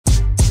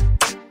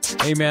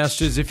Hey,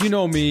 Masters, if you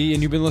know me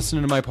and you've been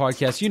listening to my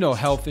podcast, you know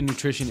health and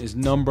nutrition is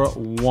number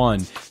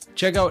one.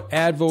 Check out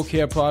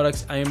AdvoCare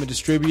products. I am a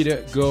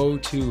distributor. Go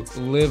to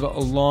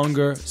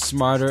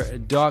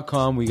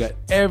livelongersmarter.com. We got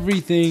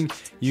everything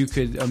you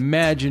could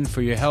imagine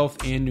for your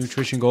health and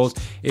nutrition goals.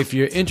 If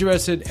you're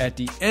interested, at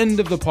the end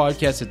of the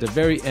podcast, at the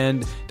very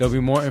end, there'll be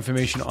more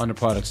information on the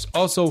products.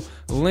 Also,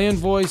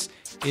 LandVoice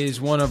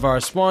is one of our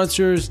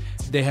sponsors.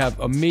 They have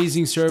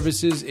amazing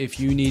services. If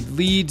you need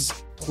leads,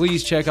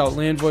 please check out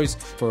LandVoice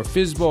for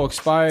FSBO,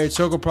 expired,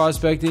 circle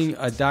prospecting,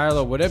 a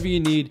dialer, whatever you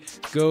need.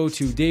 Go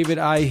to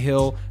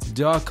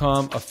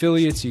davidihill.com,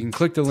 affiliates. You can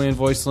click the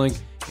LandVoice link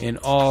and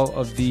all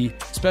of the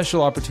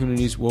special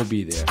opportunities will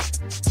be there.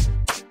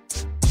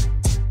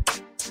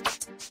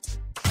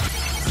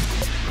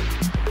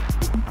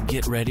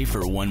 Get ready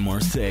for one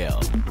more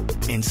sale,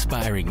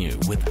 inspiring you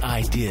with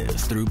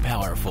ideas through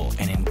powerful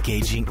and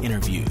engaging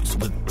interviews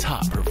with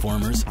top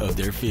performers of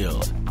their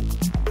field.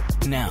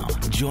 Now,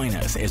 join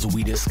us as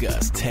we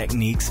discuss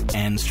techniques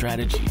and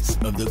strategies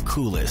of the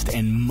coolest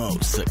and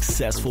most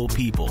successful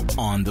people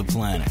on the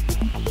planet.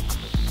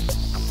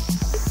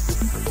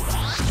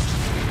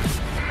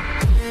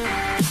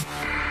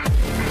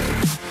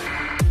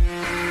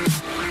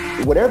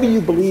 Whatever you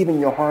believe in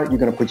your heart, you're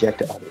going to project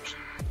to others.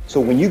 So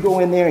when you go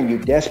in there and you're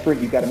desperate,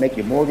 you got to make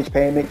your mortgage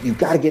payment, you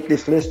got to get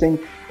this listing,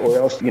 or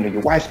else,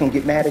 your wife's going to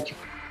get mad at you.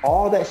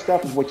 All that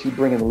stuff is what you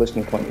bring in the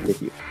listing appointment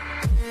with you.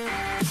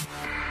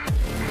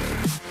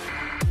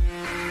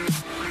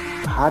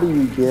 How do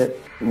you get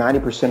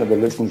 90% of the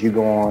listings you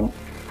go on?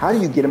 How do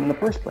you get them in the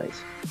first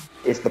place?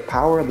 It's the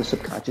power of the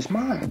subconscious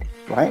mind,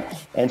 right?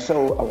 And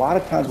so a lot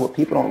of times what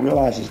people don't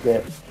realize is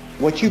that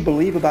what you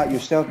believe about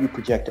yourself, you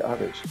project to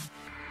others.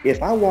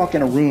 If I walk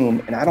in a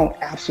room and I don't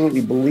absolutely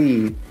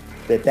believe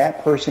that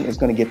that person is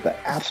going to get the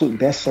absolute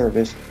best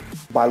service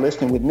by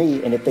listing with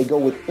me, and if they go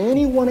with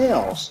anyone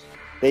else,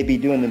 they'd be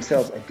doing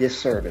themselves a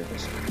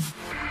disservice.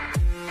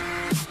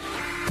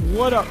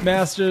 What up,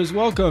 Masters?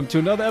 Welcome to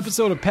another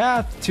episode of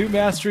Path to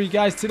Mastery.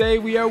 Guys, today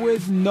we are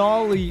with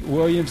Knolly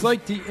Williams,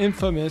 like the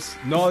infamous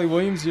Knolly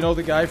Williams. You know,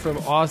 the guy from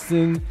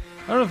Austin.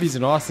 I don't know if he's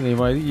in Austin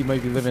anymore. I think he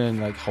might be living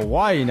in like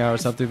Hawaii now or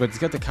something, but he's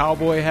got the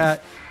cowboy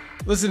hat.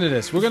 Listen to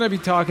this. We're going to be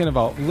talking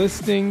about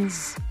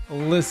listings.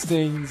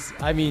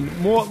 I mean,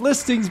 more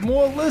listings.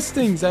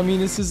 I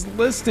mean, this is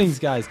listings,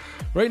 guys.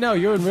 Right now,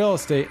 you're in real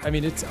estate. I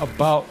mean, it's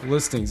about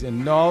listings.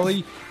 And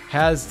Knolly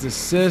has the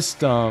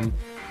system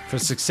for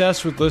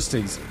success with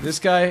listings. This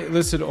guy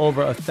listed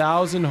over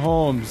 1,000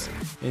 homes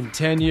in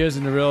 10 years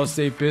in the real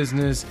estate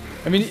business.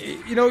 I mean,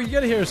 you got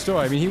to hear a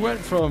story. I mean, he went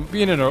from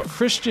being in a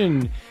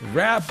Christian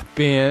rap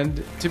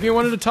band to being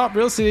one of the top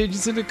real estate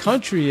agents in the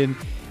country and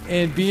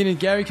being in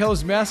Gary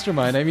Keller's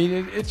mastermind. I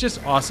mean, it's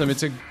just awesome.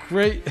 It's a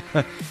great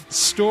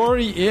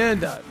story,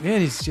 and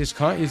man, he's just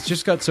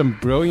got some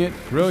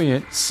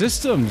brilliant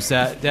systems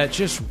that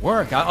just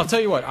work. I'll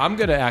tell you what, I'm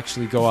going to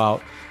actually go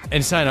out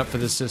and sign up for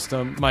this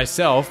system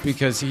myself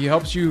because he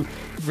helps you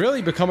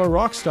really become a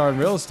rock star in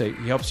real estate.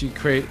 He helps you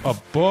create a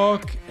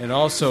book and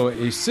also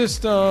a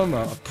system,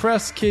 a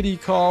press kit he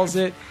calls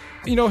it.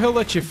 He'll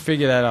let you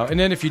figure that out. And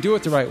then if you do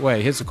it the right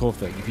way, here's the cool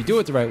thing. If you do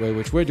it the right way,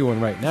 which we're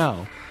doing right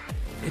now,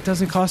 it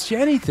doesn't cost you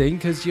anything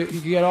because you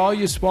get all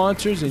your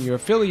sponsors and your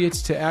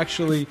affiliates to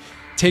actually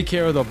take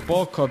care of the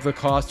bulk of the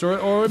cost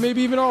or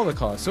maybe even all the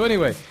cost. So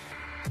anyway,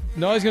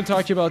 Nolly's going to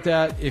talk to you about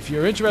that. If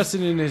you're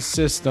interested in his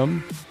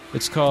system,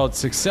 it's called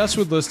Success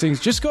with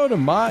Listings. Just go to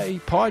my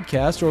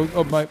podcast or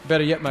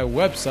better yet, my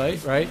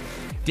website, right?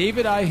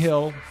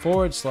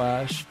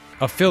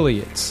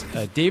 davidihill.com/affiliates.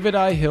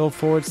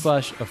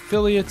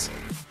 davidihill.com/affiliates.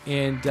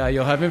 And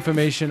you'll have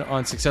information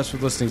on Success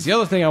with Listings. The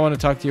other thing I want to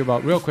talk to you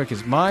about real quick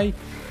is my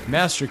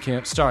Master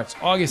Camp starts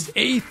August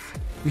 8th.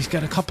 We've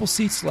got a couple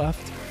seats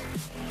left.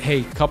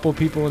 Hey, couple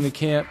people in the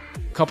camp,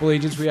 couple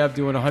agents we have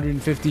doing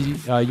 150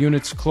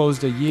 units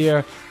closed a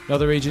year.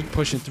 Another agent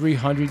pushing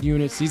 300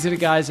 units. These are the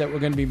guys that we're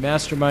going to be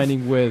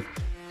masterminding with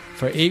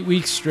for 8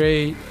 weeks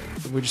straight.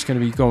 We're just going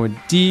to be going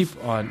deep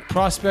on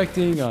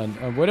prospecting, on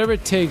whatever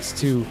it takes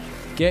to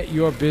get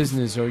your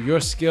business or your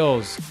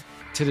skills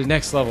to the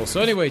next level. So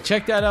anyway,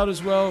 check that out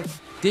as well.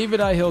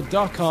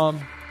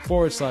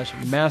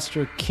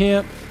 davidihill.com/master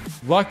camp.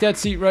 Lock that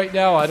seat right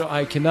now.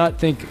 I cannot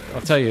think. I'll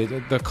tell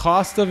you, the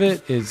cost of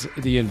it is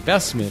the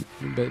investment.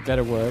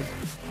 Better word.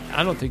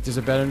 I don't think there's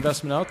a better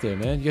investment out there,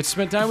 man. You get to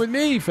spend time with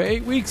me for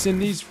 8 weeks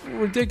and these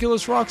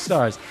ridiculous rock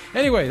stars.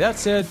 Anyway, that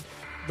said,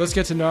 let's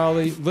get to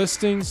Knolly.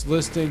 Listings,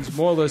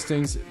 more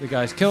listings. The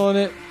guy's killing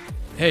it.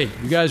 Hey,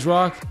 you guys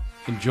rock.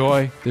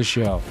 Enjoy the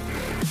show.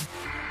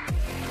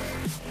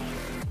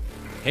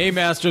 Hey,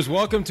 Masters,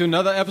 welcome to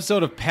another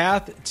episode of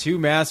Path to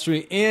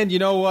Mastery. And you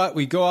know what?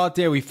 We go out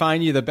there, we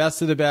find you the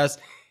best of the best.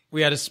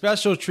 We had a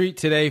special treat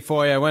today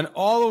for you. I went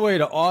all the way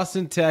to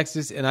Austin,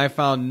 Texas, and I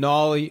found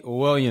Knolly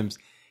Williams.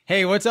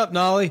 Hey, what's up,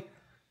 Knolly?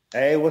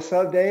 Hey, what's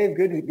up, Dave?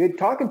 Good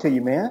talking to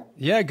you, man.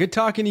 Yeah, good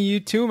talking to you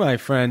too, my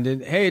friend.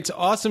 And hey, it's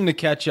awesome to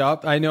catch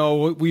up. I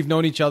know we've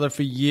known each other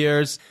for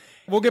years.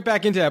 We'll get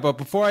back into that, but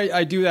before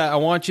I do that, I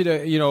want you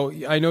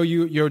to, I know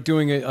you're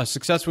doing a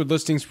Success with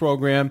Listings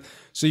program,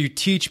 so you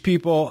teach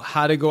people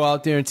how to go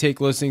out there and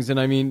take listings. And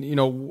I mean,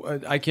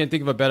 I can't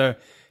think of a better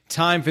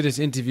time for this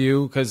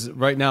interview because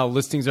right now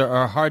listings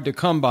are hard to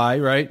come by,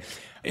 right?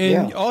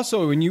 And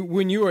also, when you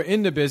were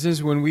in the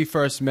business, when we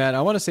first met,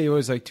 I want to say it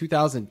was like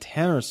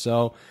 2010 or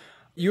so,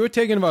 you were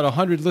taking about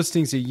 100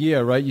 listings a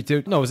year, right?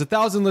 It was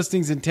 1,000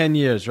 listings in 10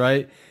 years,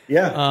 right?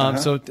 Yeah.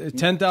 So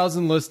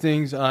 10,000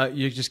 listings.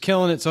 You're just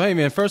killing it. So, hey,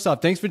 man, first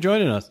off, thanks for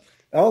joining us.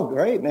 Oh,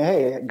 great, man.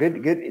 Hey,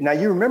 good. Now,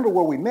 you remember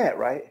where we met,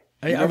 right?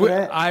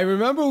 I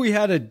remember we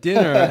had a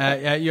dinner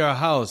at your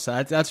house.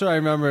 That's what I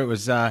remember. It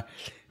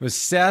was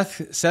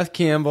Seth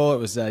Campbell. It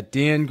was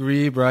Dan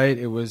Grebe, right?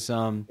 It was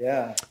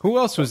Who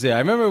else was there? I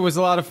remember it was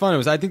a lot of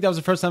fun. I think that was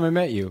the first time I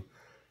met you.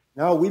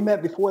 No, we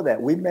met before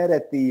that. We met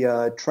at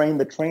the Train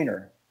the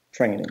Trainer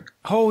training.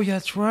 Oh, yeah,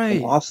 that's right.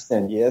 In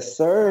Austin. Yes,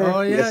 sir.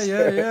 Oh, yeah,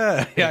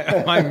 yes,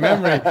 yeah. My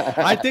memory.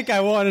 I think I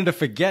wanted to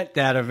forget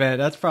that event.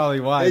 That's probably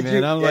why,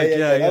 man. I'm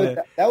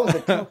that was a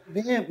tough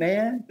event,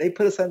 man. They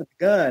put us under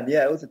the gun.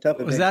 Yeah, it was a tough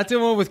event. Was that the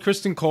one with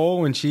Kristen Cole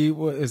when she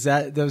was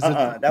that? Was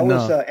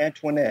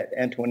Antoinette.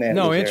 Antoinette.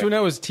 No,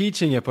 Antoinette was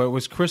teaching it, but it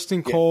was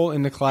Kristen Cole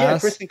in the class. Yeah,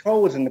 Kristen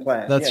Cole was in the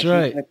class. That's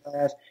right. She was in the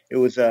class. It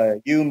was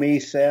you, me,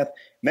 Seth.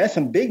 Man,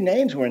 some big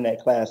names were in that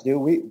class, dude.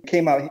 We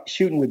came out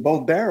shooting with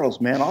both barrels,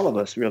 man. All of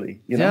us,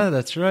 really. Yeah,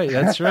 that's right.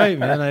 That's right,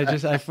 man.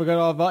 I forgot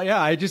all about. Yeah,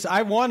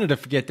 I wanted to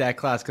forget that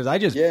class because I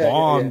just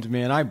bombed,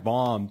 man. I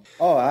bombed.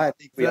 Oh, I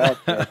think we all.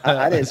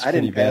 I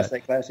didn't pass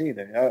that class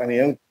either. I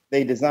mean,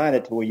 they designed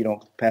it to where you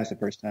don't pass the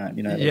first time.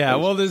 Yeah.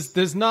 Well,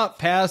 there's not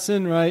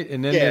passing, right,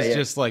 and then there's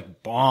just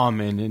like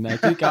bombing, and I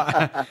think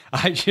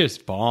I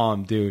just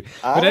bombed, dude.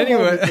 But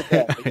anyway,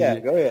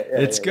 go ahead.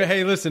 It's good.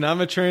 Hey, listen, I'm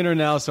a trainer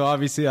now, so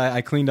obviously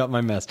I cleaned up my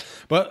mess.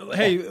 But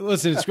hey,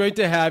 listen, it's great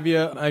to have you.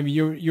 I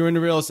mean, you're in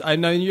the real. I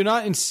know you're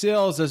not in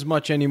sales as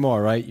much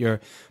anymore, right?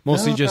 You're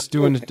mostly just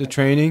doing the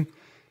training.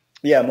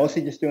 Yeah,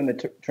 mostly just doing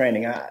the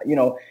training.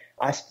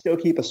 I still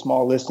keep a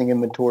small listing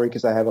inventory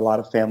because I have a lot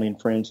of family and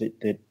friends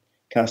that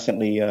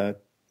constantly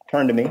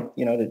turn to me,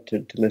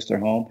 to list their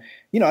home.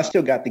 I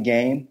still got the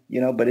game,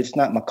 but it's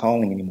not my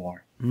calling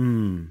anymore.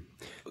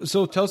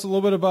 So tell us a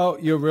little bit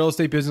about your real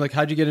estate business. Like,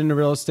 how'd you get into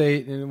real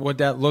estate and what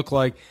that looked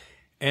like?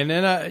 And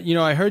then,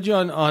 I heard you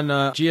on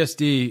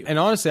GSD, and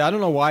honestly, I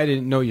don't know why I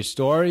didn't know your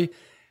story,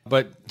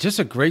 but just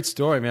a great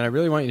story, man. I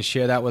really want you to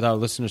share that with our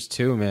listeners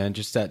too, man.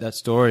 Just that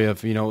story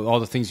of, all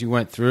the things you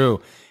went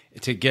through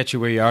to get you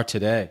where you are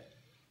today.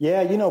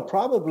 Yeah,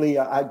 probably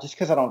just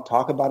because I don't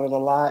talk about it a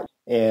lot.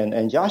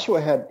 And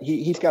Joshua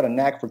he's got a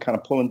knack for kind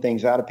of pulling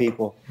things out of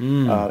people,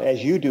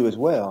 as you do as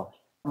well.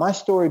 My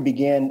story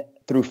began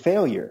through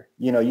failure.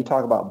 You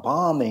talk about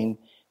bombing.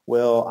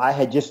 Well, I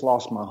had just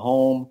lost my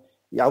home.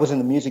 I was in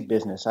the music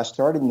business. I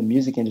started in the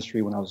music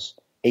industry when I was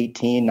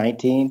 18,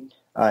 19,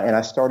 and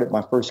I started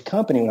my first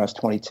company when I was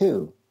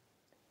 22.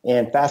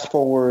 And fast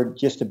forward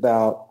just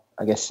about,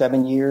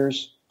 7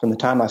 years from the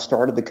time I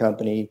started the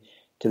company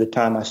to the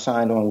time I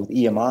signed on with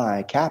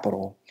EMI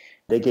Capital.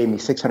 They gave me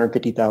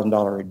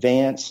 $650,000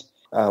 advance.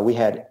 We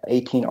had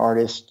 18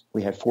 artists.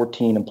 We had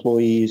 14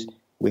 employees.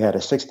 We had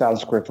a 6,000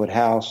 square foot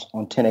house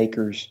on 10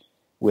 acres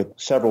with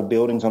several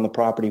buildings on the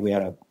property. We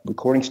had a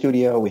recording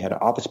studio. We had an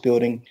office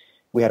building.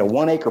 We had a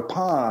 1 acre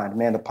pond.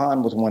 Man, the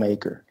pond was 1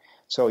 acre.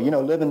 So,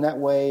 living that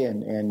way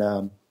and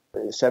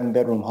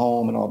 7-bedroom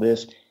home and all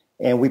this.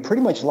 And we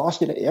pretty much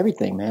lost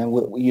everything, man.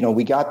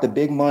 We got the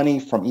big money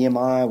from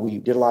EMI. We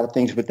did a lot of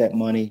things with that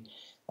money.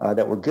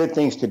 That were good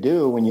things to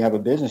do when you have a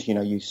business. You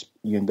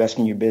invest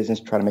in your business,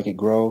 try to make it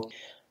grow.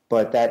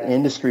 But that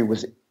industry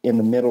was in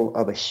the middle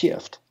of a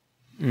shift.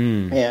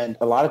 And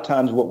a lot of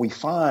times what we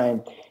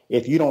find,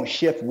 if you don't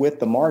shift with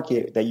the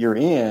market that you're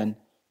in,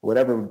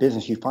 whatever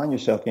business you find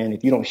yourself in,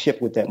 if you don't shift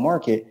with that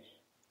market,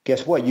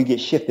 guess what? You get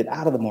shifted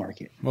out of the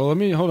market. Well,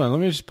 hold on. Let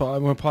me just pause.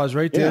 I'm going to pause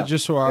right there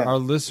just so our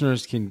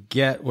listeners can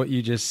get what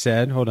you just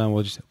said. Hold on.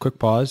 We'll just quick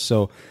pause.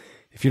 So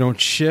if you don't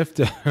shift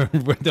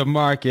with the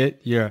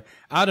market, you're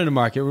out of the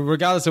market,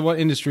 regardless of what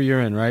industry you're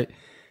in, right?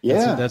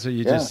 Yeah. That's what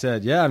you just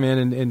said. Yeah,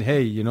 man. And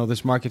hey,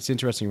 this market's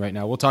interesting right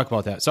now. We'll talk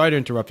about that. Sorry to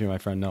interrupt you, my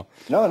friend. No,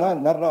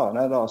 not at all.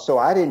 Not at all. So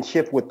I didn't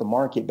shift with the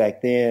market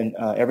back then.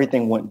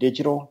 Everything went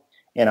digital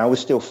and I was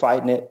still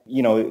fighting it.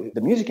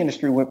 The music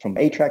industry went from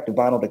 8-track to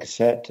vinyl to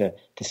cassette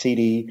to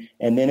CD,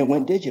 and then it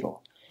went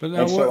digital.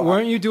 But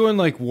weren't you doing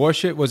like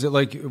worship? Was it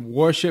like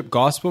worship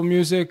gospel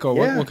music or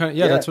what kind of?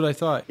 Yeah, that's what I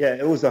thought. Yeah,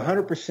 it was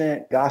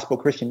 100% gospel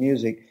Christian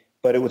music,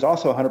 but it was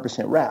also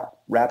 100%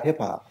 rap hip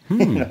hop.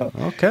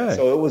 Okay.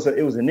 So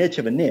it was a niche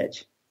of a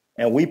niche,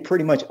 and we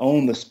pretty much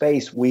owned the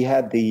space. We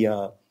had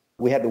the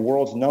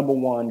world's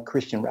 #1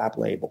 Christian rap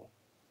label,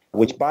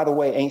 which, by the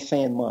way, ain't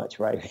saying much,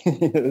 right?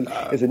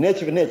 It's a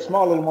niche of a niche,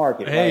 small little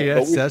market. Hey,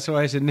 right? that's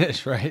why it's a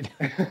niche, right?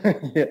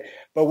 Yeah,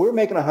 but we're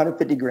making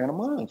 $150,000 a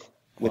month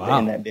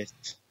within that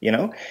business,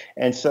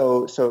 and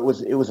so it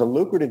was a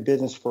lucrative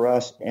business for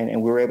us,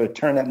 and we were able to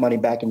turn that money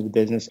back into the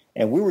business,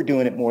 and we were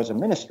doing it more as a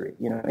ministry,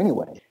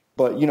 anyway.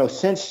 But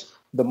since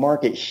the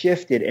market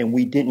shifted and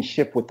we didn't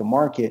shift with the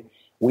market,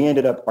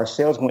 our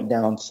sales went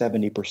down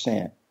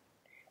 70%.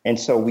 And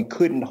so we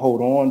couldn't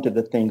hold on to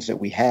the things that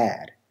we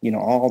had.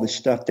 All the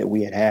stuff that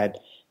we had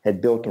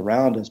built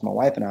around us, my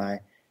wife and I,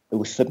 it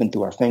was slipping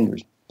through our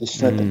fingers, just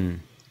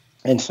slipping.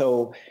 And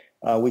so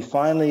we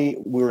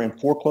were in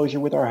foreclosure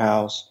with our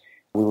house.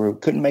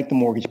 Couldn't make the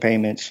mortgage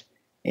payments,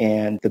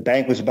 and the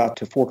bank was about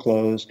to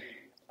foreclose.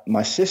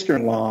 My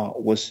sister-in-law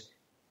was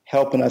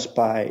helping us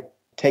by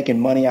taking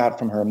money out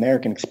from her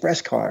American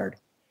Express card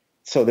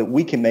so that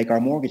we can make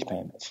our mortgage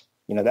payments.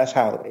 That's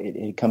how it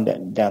had come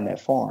down that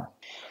far.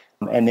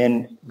 And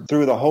then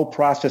through the whole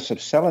process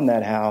of selling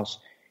that house,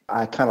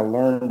 I kind of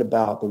learned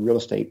about the real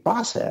estate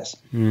process.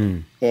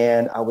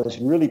 And I was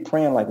really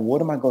praying, like,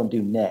 what am I going to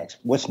do next?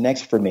 What's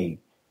next for me?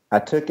 I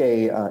took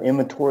a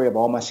inventory of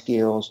all my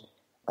skills.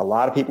 A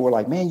lot of people were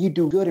like, man, you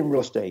do good in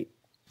real estate.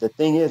 The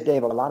thing is,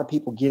 Dave, a lot of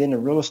people get into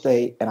real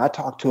estate, and I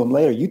talk to them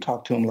later. You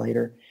talk to them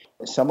later.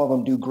 Some of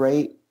them do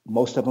great.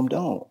 Most of them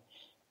don't.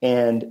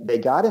 And they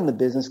got in the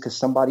business because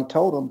somebody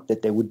told them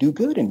that they would do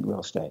good in real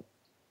estate,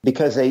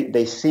 because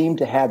they seem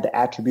to have the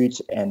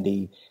attributes and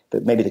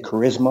maybe the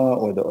charisma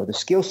or the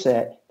skill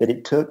set that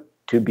it took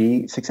to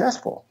be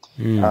successful.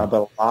 But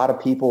a lot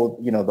of people,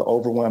 the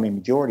overwhelming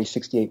majority,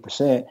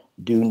 68%,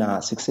 do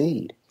not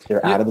succeed.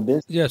 They're out of the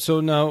business. Yeah.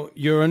 So now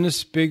you're on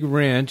this big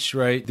ranch,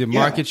 right? The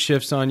market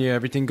shifts on you.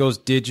 Everything goes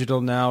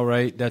digital now,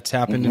 right? That's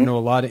happened in a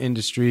lot of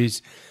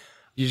industries.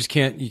 You just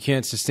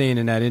can't sustain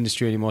in that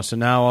industry anymore. So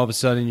now all of a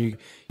sudden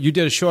you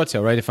did a short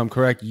sale, right? If I'm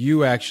correct,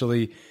 you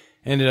actually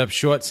ended up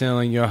short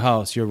selling your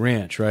house, your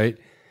ranch, right?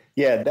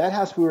 Yeah, that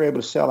house we were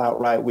able to sell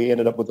outright. We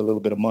ended up with a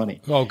little bit of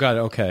money. Oh, got it.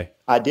 Okay.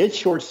 I did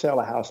short sell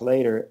a house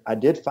later. I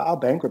did file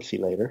bankruptcy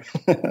later.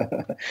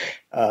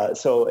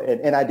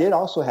 And I did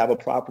also have a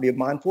property of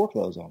mine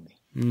foreclosed on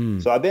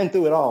me. So I've been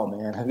through it all,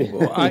 man.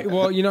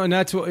 And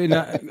that's what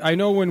I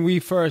know. When we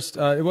first,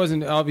 it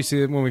wasn't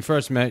obviously when we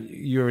first met.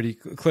 You already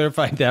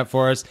clarified that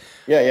for us.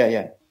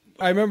 Yeah.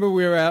 I remember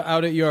we were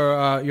out at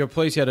your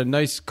place. You had a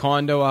nice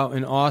condo out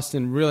in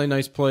Austin, really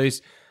nice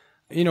place.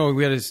 We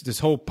had this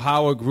whole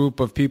power group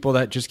of people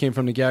that just came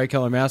from the Gary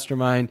Keller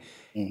Mastermind.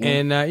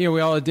 And, we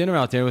all had dinner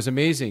out there. It was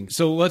amazing.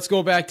 So let's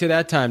go back to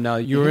that time now.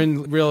 You're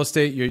in real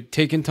estate. You're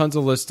taking tons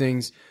of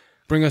listings.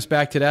 Bring us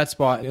back to that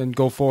spot and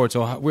go forward.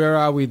 So where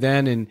are we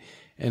then?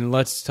 And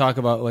let's talk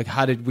about, like,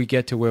 how did we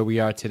get to where we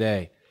are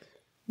today?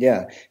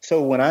 Yeah.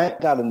 So when I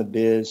got in the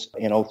biz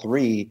in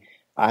 2003,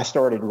 I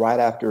started right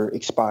after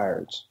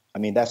expireds. I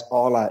mean, that's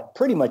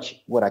pretty much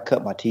what I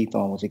cut my teeth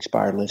on was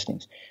expired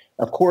listings.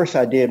 Of course,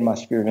 I did my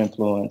sphere of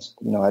influence.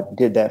 I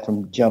did that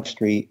from Jump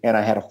Street, and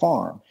I had a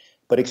farm.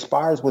 But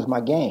expires was my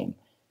game.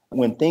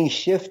 When things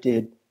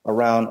shifted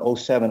around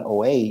 07,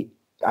 08,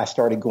 I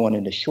started going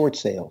into short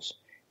sales,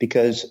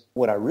 because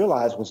what I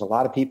realized was a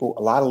lot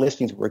of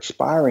listings were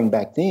expiring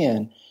back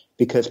then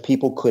because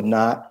people could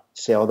not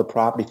sell the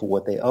property for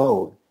what they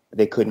owed.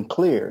 They couldn't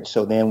clear.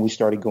 So then we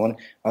started going,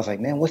 I was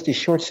like, man, what's this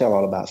short sale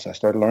all about? So I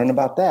started learning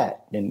about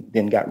that, and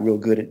then got real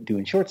good at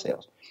doing short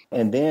sales.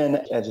 And then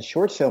as the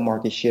short sale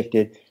market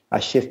shifted, I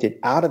shifted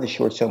out of the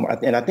short sale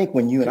market. And I think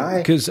when you and I...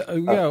 Because, I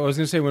was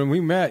going to say, when we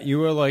met, you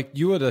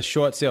were the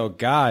short sale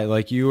guy.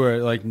 Like, you were,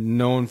 like,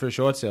 known for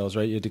short sales,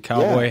 right? You had the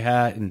cowboy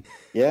hat, and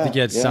I think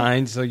you had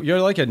signs. Like,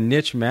 you're like a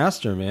niche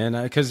master, man.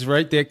 Because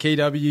right there,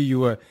 KW, you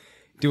were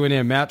doing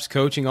their maps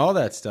coaching, all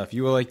that stuff.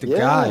 You were like the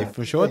guy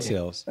for short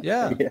sales.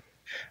 Yeah.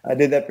 I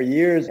did that for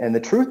years. And the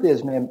truth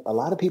is, man, a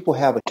lot of people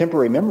have a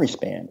temporary memory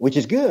span, which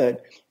is good,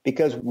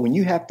 because when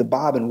you have to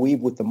bob and weave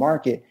with the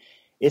market,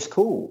 it's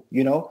cool.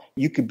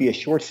 You could be a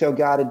short sale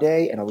guy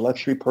today and a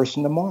luxury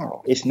person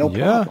tomorrow. It's no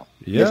problem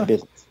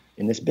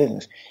in this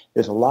business.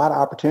 There's a lot of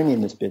opportunity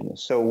in this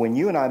business. So when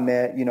you and I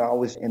met, I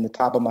was in the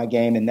top of my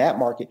game in that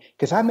market,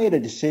 because I made a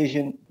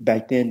decision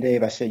back then,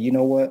 Dave. I said, you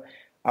know what?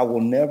 I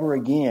will never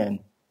again.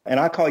 And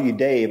I call you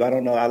Dave. I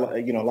don't know.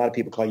 A lot of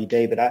people call you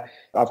Dave, but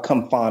I've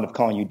come fond of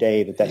calling you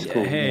Dave, if that's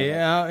cool. Hey,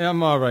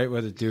 I'm all right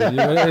with it, dude.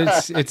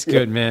 It's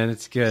good, man.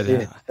 It's good.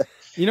 Yeah.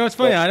 It's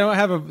funny. I don't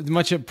have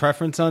much of a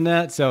preference on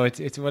that, so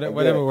it's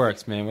whatever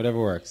works, man. Whatever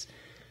works.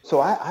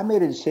 So I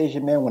made a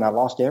decision, man, when I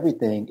lost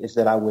everything, is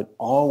that I would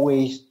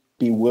always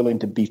be willing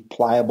to be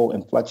pliable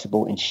and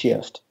flexible and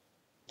shift.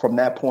 From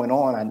that point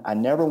on, I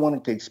never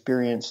wanted to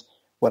experience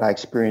what I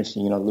experienced,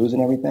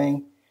 losing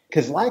everything.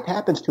 Because life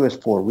happens to us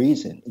for a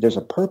reason. There's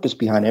a purpose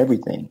behind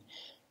everything.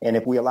 And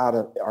if we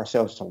allow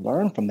ourselves to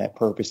learn from that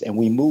purpose and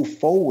we move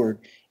forward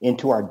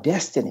into our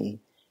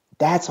destiny,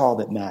 that's all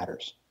that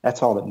matters.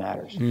 That's all that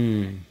matters.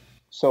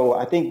 So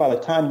I think by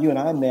the time you and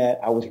I met,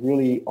 I was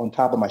really on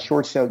top of my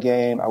short sale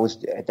game.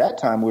 At that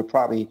time, we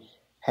probably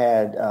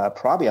had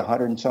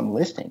 100 and some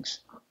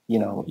listings.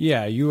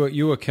 Yeah, you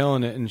were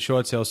killing it in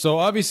short sales. So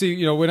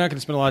obviously, we're not going to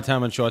spend a lot of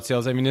time on short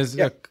sales. I mean, there's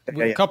a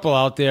couple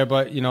out there,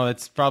 but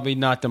it's probably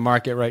not the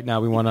market right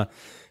now we want to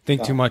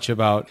think too much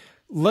about.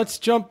 Let's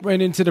jump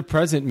right into the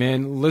present,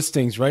 man.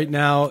 Listings right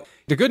now.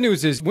 The good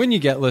news is when you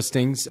get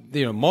listings,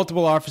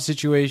 multiple offer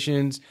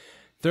situations,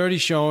 30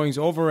 showings,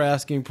 over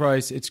asking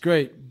price. It's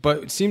great,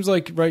 but it seems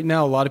like right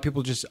now a lot of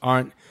people just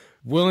aren't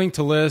willing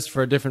to list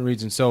for a different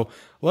reason. So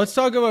let's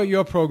talk about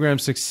your program,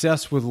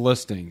 Success with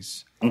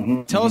Listings.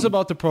 Tell us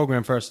about the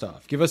program first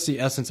off. Give us the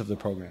essence of the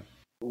program.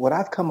 What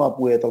I've come up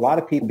with, a lot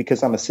of people,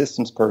 because I'm a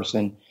systems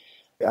person,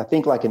 I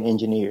think like an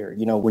engineer.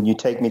 You know, when you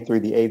take me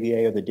through the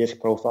AVA or the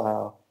DISC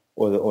profile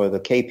or the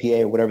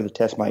KPA or whatever the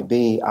test might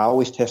be, I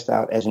always test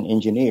out as an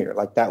engineer.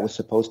 Like that was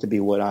supposed to be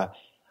what I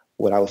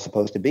was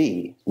supposed to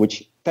be,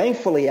 which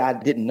thankfully I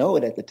didn't know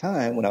it at the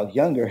time when I was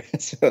younger.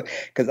 So,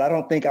 because I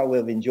don't think I would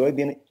have enjoyed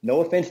being,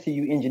 no offense to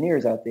you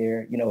engineers out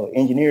there, you know,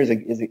 engineers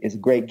is a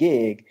great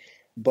gig.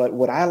 But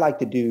what I like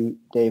to do,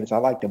 Dave, is I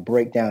like to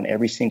break down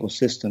every single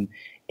system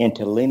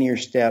into linear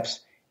steps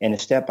and a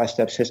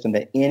step-by-step system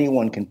that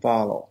anyone can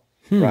follow,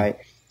 right?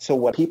 So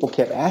what people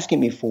kept asking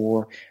me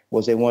for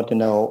was they want to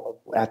know,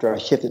 after I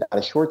shifted out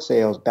of short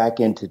sales back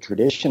into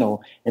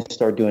traditional and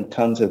started doing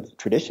tons of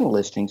traditional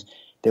listings,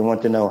 they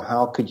want to know,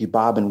 how could you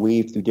bob and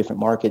weave through different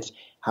markets?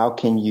 How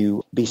can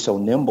you be so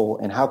nimble?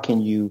 And how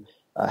can you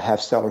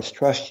have sellers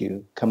trust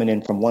you coming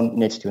in from one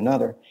niche to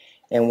another?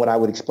 And what I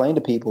would explain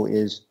to people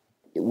is,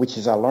 which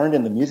is I learned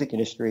in the music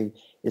industry,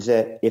 is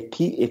that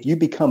if you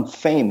become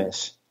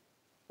famous,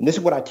 and this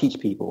is what I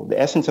teach people, the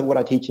essence of what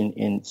I teach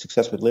in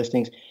Success with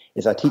Listings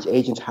is I teach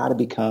agents how to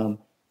become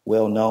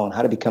well-known,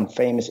 how to become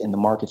famous in the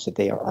markets that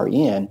they are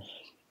in,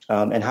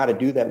 and how to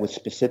do that with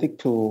specific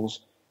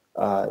tools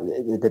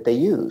that they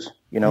use.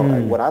 You know,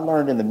 what I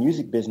learned in the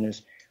music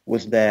business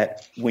was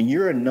that when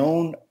you're a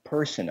known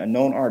person, a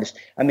known artist,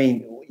 I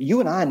mean, you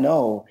and I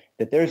know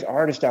that there's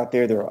artists out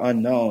there that are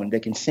unknown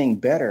that can sing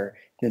better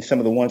than some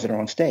of the ones that are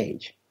on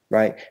stage,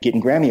 right?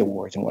 Getting Grammy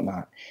Awards and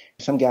whatnot.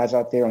 Some guys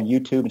out there on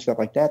YouTube and stuff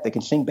like that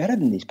can sing better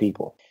than these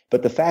people.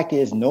 But the fact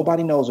is,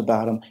 nobody knows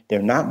about them.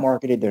 They're not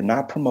marketed, they're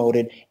not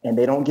promoted, and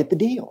they don't get the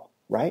deal,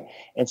 right?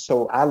 And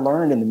so I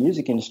learned in the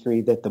music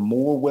industry that the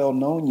more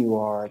well-known you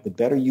are, the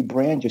better you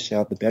brand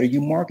yourself, the better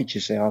you market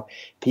yourself,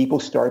 people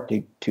start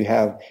to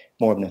have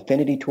more of an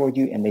affinity toward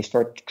you, and they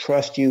start to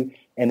trust you,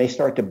 and they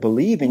start to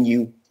believe in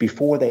you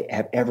before they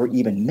have ever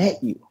even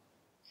met you.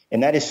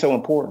 And that is so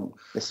important.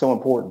 It's so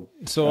important.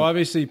 So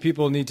obviously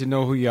people need to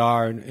know who you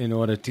are in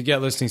order to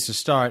get listings to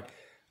start.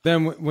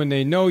 Then when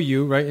they know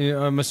you, right, and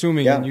I'm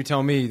assuming, and you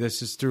tell me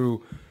this is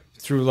through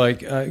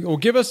like, well,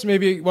 give us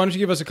maybe, why don't you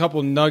give us a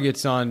couple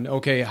nuggets on,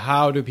 okay,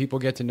 how do people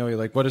get to know you?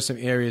 Like, what are some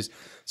areas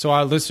so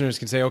our listeners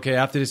can say, okay,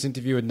 after this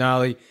interview with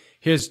Knolly,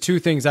 here's 2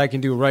 things I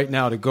can do right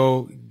now to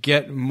go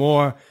get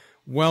more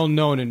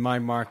well-known in my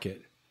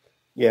market.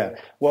 Yeah.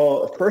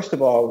 Well, first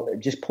of all,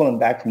 just pulling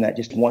back from that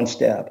just one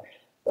step,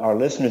 our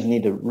listeners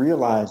need to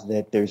realize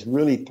that there's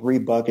really 3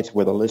 buckets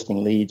where the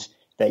listing leads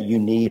that you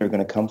need are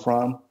going to come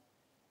from.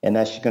 And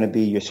that's going to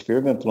be your sphere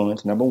of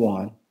influence, number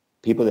 1,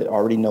 people that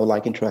already know,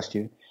 like, and trust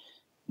you.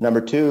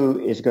 Number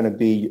 2 is going to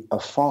be a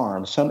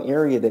farm, some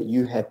area that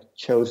you have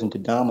chosen to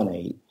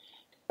dominate.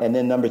 And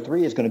then number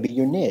 3 is going to be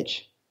your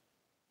niche.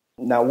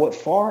 Now, what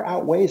far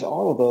outweighs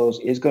all of those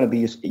is going to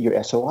be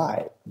your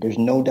SOI. There's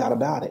no doubt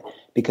about it,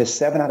 because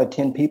 7 out of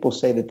 10 people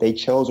say that they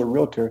chose a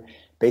realtor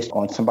based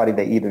on somebody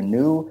they either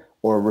knew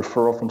or a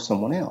referral from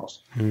someone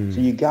else. So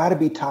you got to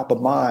be top of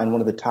mind,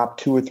 one of the top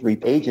 2 or 3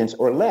 agents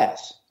or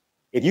less.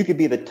 If you could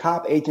be the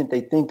top agent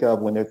they think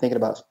of when they're thinking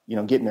about, you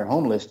know, getting their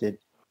home listed,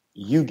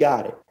 you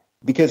got it.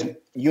 Because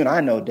you and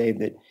I know, Dave,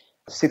 that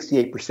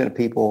 68% of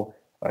people,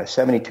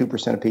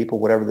 72% of people,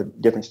 whatever the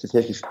different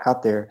statistics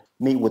out there,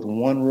 meet with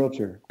one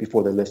realtor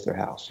before they list their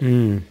house.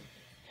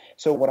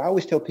 So what I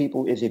always tell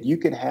people is, if you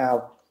could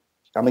have,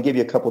 I'm going to give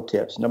you a couple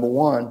tips. Number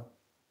 1,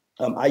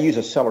 I use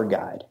a seller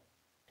guide.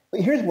 But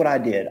here's what I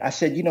did. I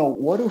said, you know,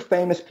 what do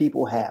famous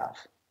people have?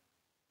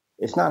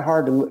 It's not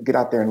hard to get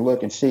out there and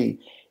look and see.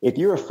 If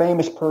you're a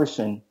famous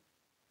person,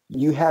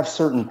 you have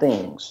certain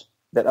things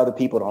that other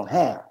people don't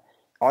have.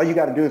 All you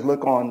got to do is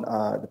look on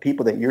the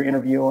people that you're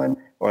interviewing,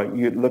 or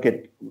you look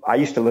at, I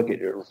used to look at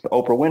the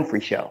Oprah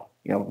Winfrey show.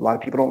 You know, a lot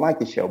of people don't like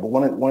the show, but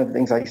one of the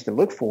things I used to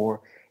look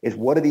for is,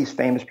 what do these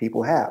famous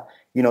people have?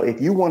 You know,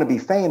 if you want to be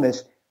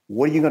famous,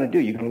 what are you going to do?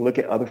 You're going to look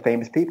at other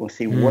famous people and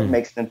see what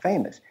makes them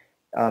famous.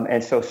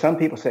 And so some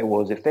people say,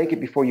 well, is it fake it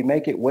before you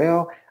make it?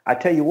 Well, I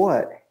tell you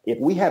what, if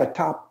we had a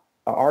top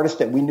artist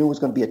that we knew was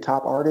going to be a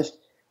top artist,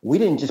 we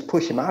didn't just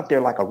push him out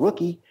there like a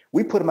rookie.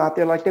 We put him out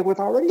there like they were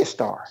already a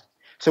star.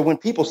 So when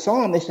people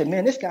saw him, they said,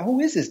 man, this guy, who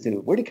is this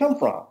dude? Where'd he come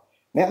from?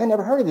 Man, I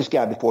never heard of this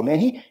guy before, man.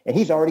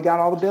 He's already got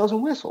all the bells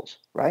and whistles,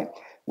 right?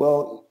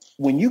 Well,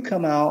 when you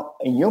come out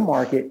in your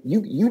market,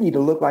 you need to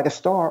look like a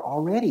star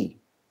already.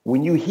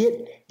 When you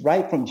hit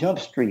right from Jump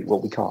Street,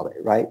 what we call it,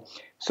 right?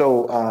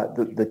 So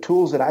the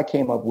tools that I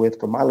came up with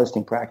for my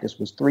listing practice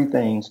was 3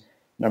 things.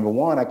 Number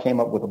 1, I came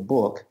up with a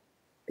book.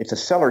 It's a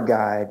seller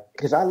guide,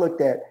 because I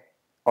looked at,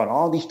 on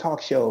all these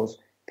talk shows,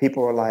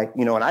 people are like,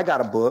 you know, and I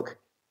got a book,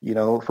 you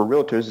know, for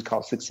realtors. It's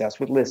called Success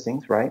with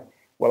Listings, right?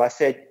 Well, I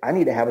said, I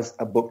need to have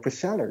a book for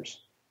sellers.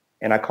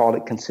 And I called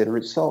it Consider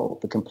It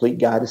Sold, the complete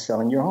guide to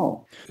selling your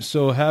home.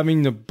 So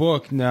having the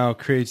book now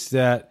creates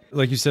that,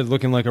 like you said,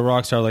 looking like a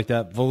rock star, like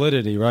that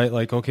validity, right?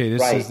 Like, okay,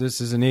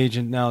 this is an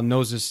agent now,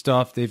 knows his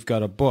stuff. They've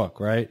got a book,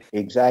 right?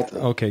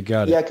 Exactly. Okay,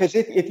 got it. Yeah, because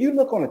if you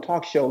look on a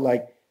talk show,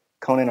 like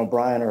Conan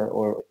O'Brien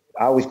or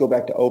I always go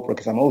back to Oprah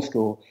because I'm old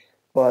school.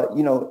 But,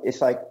 you know,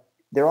 it's like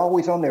they're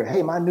always on there.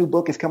 Hey, my new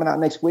book is coming out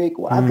next week.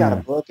 Well, I've got a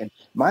book and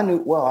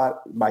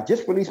I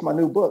just released my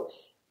new book.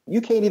 You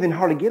can't even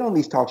hardly get on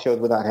these talk shows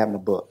without having a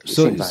book.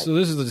 So this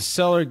is the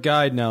seller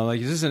guide now.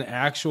 Like, is this an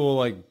actual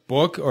like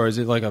book or is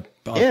it like a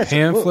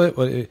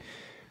pamphlet?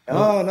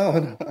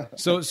 No.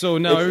 So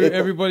now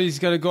everybody's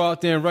got to go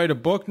out there and write a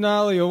book,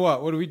 Knolly, or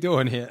what? What are we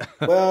doing here?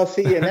 Well,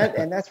 see,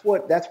 and that's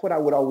what I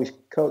would always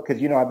coach,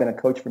 because, you know, I've been a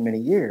coach for many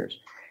years,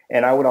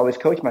 and I would always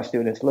coach my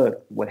students.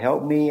 Look, what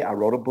helped me, I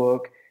wrote a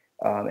book,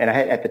 and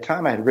at the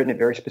time I had written it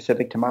very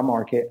specific to my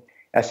market.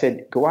 I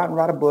said, go out and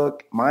write a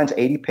book. Mine's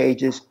 80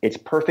 pages. It's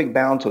perfect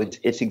bound, so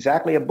it's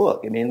exactly a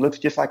book. I mean, it looks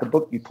just like a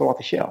book you pull off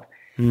the shelf.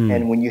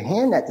 And when you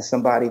hand that to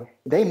somebody,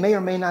 they may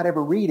or may not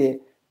ever read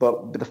it.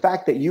 But the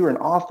fact that you're an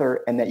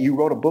author and that you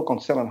wrote a book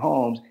on selling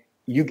homes,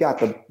 you got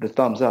the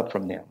thumbs up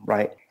from them,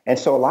 right? And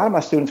so a lot of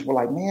my students were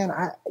like, man,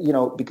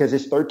 because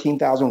it's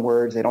 13,000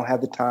 words, they don't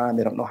have the time,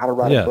 they don't know how to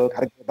write a book, how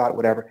to go about it,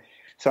 whatever.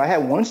 So I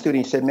had one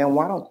student, he said, man,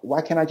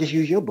 why can't I just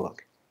use your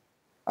book?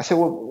 I said,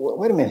 well,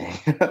 wait a minute.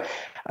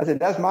 I said,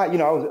 that's my,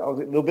 I was a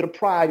little bit of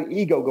pride,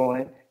 ego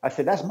going. I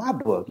said, that's my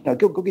book.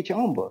 Go get your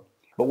own book.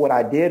 But what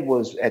I did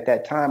was at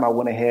that time, I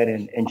went ahead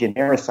and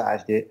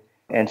genericized it.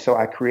 And so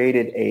I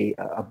created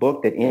a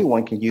book that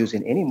anyone can use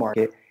in any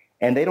market,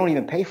 and they don't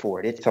even pay for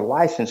it. It's a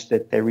license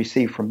that they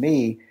receive from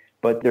me,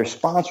 but their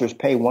sponsors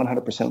pay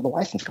 100% of the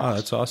license cost. Oh,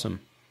 that's awesome.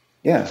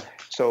 Yeah.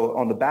 So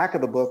on the back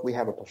of the book, we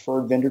have a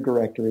preferred vendor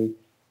directory.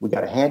 We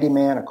got a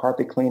handyman, a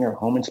carpet cleaner, a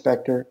home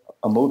inspector,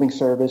 a moving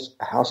service,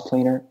 a house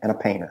cleaner, and a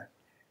painter.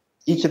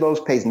 Each of those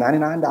pays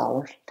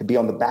 $99 to be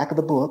on the back of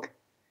the book,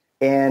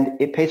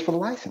 and it pays for the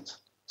license.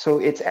 So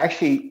it's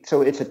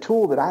a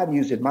tool that I've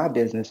used in my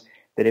business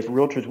that if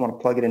realtors want to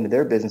plug it into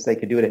their business, they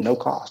could do it at no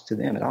cost to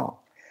them at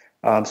all.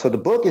 So the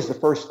book is the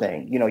first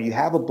thing. You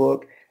have a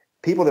book.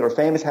 People that are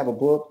famous have a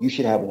book. You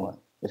should have one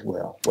as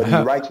well. Whether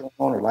you write your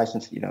own or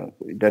license,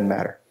 it doesn't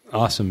matter.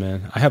 Awesome,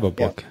 man. I have a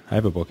book. Yeah. I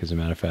have a book, as a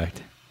matter of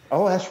fact.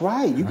 Oh, that's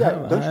right. You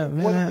got.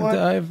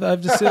 I have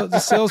the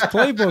sales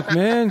playbook,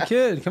 man.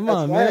 Kid, come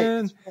on,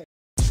 man.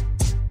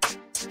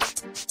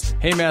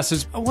 Hey,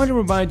 Masters, I want to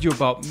remind you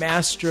about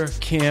Master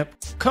Camp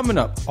coming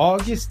up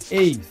August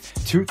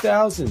 8th,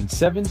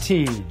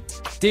 2017.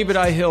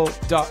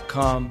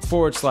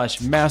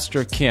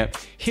 davidihill.com/Master Camp.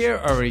 Here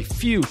are a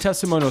few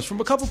testimonials from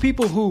a couple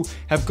people who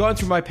have gone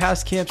through my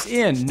past camps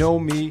and know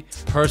me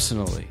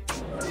personally.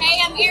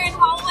 Hey, I'm Erin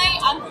Holloway.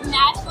 I'm from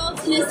Nashville,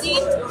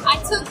 Tennessee. I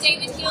took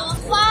David Hill's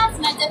class,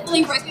 and I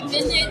definitely recommend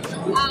it.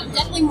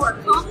 Definitely more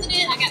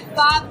confident. I got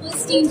 5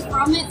 listings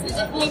from it, so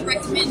I definitely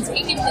recommend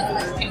taking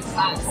his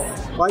class.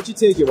 Why'd you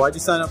take it? Why'd you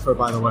sign up for it,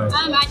 by the way?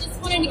 I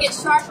just wanted to get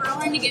sharper. I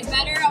wanted to get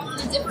better. I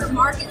was in a different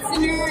market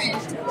center, and I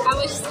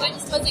just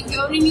wasn't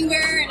going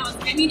anywhere, and I was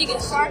like, I need to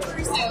get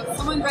sharper, so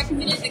someone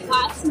recommended the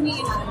class to me,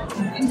 and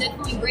I'm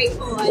definitely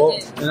grateful I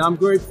did. And I'm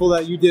grateful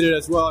that you did it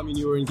as well. I mean,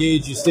 you were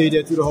engaged, you stayed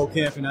there through the whole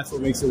camp, and that's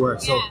what makes it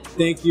work. So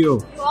thank you. You're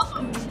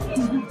welcome.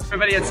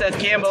 Everybody, it's Seth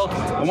Campbell.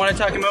 I want to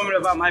talk a moment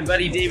about my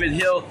buddy David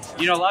Hill.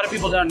 A lot of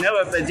people don't know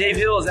it, but Dave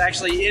Hill is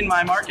actually in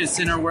my market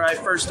center where I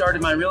first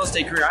started my real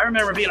estate career. I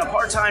remember being a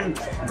part-time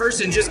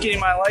person, just getting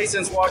my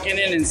license, walking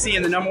in and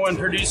seeing the #1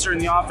 producer in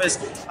the office.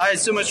 I had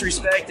so much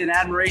respect and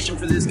admiration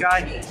for this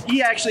guy.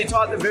 He actually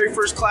taught the very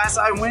first class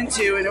I went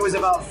to, and it was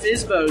about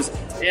FSBOs.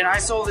 And I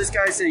saw this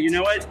guy say, you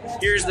know what?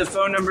 Here's the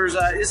phone numbers.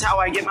 This is how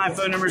I get my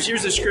phone numbers.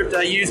 Here's the script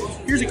I use.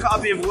 Here's a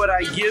copy of what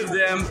I give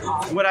them,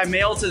 what I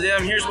mail to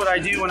them. Here's what I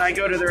do when I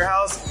go to their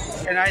house.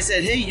 And I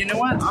said, hey, you know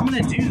what? I'm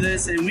going to do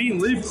this, and we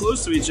live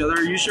close to each other.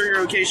 Are you sure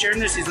you're okay sharing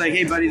this? He's like,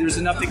 hey, buddy, there's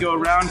enough to go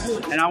around,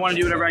 and I want to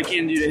do whatever I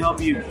can do to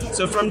help you.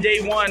 So from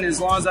day one,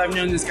 as long as I've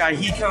known this guy,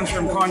 he comes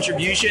from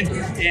contribution,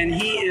 and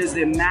he is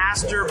the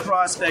master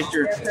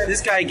prospector.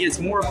 This guy gets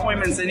more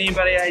appointments than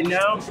anybody I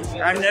know.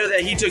 I know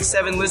that he took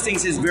 7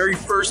 listings his very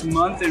first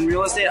month in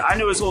real estate. I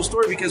know his whole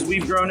story because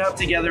we've grown up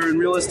together in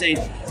real estate,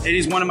 and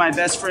he's one of my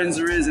best friends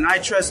there is, and I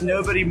trust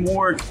nobody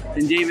more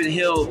than David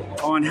Hill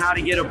on how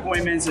to get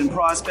appointments and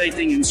prospecting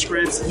and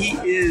scripts. He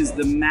is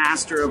the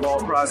master of all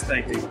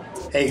prospecting.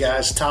 Hey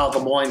guys, Tyler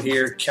Lemoyne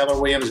here,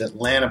 Keller Williams,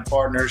 Atlanta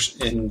Partners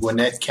in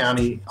Gwinnett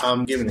County.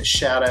 I'm giving a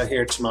shout out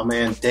here to my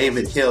man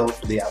David Hill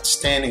for the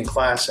outstanding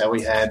class that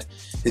we had,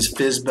 his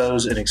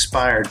FSBOs and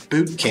Expired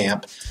boot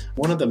camp.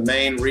 One of the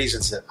main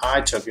reasons that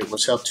I took it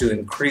was help to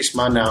increase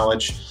my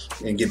knowledge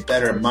and get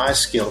better at my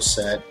skill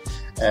set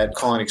at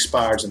calling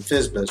expireds and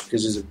FSBOs,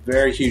 because it's a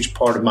very huge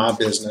part of my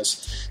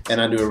business,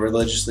 and I do it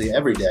religiously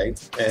every day.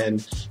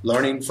 And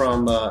learning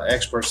from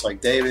experts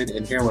like David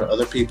and hearing what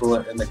other people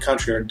in the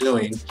country are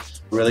doing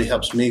really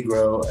helps me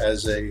grow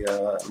as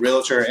a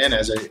realtor and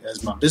as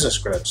my business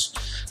grows.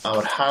 I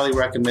would highly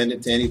recommend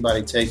it to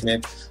anybody taking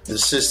it. The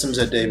systems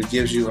that David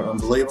gives you are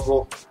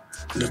unbelievable.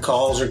 The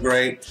calls are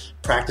great.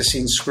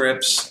 Practicing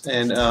scripts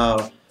and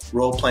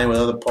role-playing with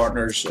other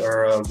partners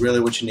are really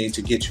what you need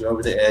to get you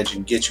over the edge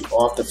and get you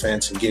off the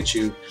fence and get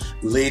you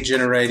lead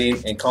generating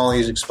and calling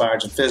these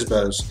expireds and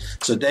FSBOs.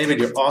 So,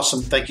 David, you're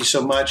awesome. Thank you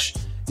so much.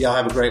 Y'all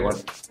have a great one.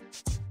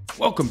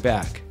 Welcome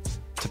back.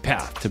 to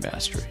Path to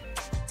Mastery.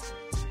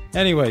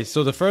 Anyway,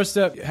 so the first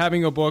step,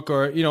 having a book,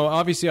 or,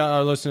 obviously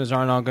our listeners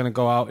aren't all going to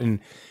go out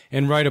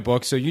and write a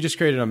book. So you just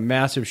created a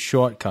massive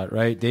shortcut,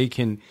 right? They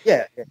can,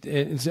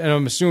 and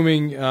I'm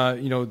assuming,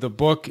 the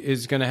book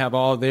is going to have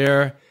all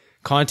their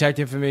contact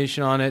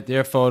information on it,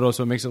 their photos.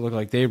 So it makes it look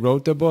like they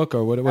wrote the book,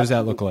 or what does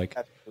that look like?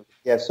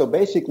 Yeah. So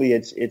basically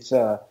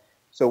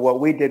so what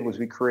we did was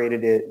we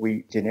created it,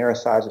 we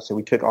genericized it. So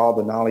we took all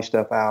the knowledge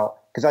stuff out,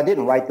 because I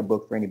didn't write the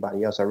book for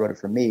anybody else. I wrote it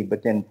for me.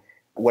 But then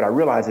what I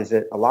realized is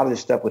that a lot of this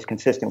stuff was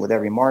consistent with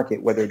every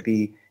market, whether it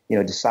be,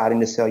 deciding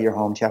to sell your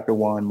home, chapter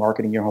 1,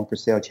 marketing your home for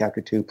sale,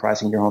 chapter 2,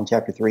 pricing your home,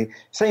 chapter 3,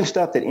 same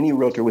stuff that any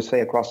realtor would say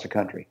across the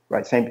country,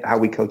 right? Same how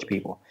we coach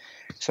people.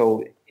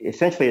 So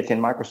essentially it's in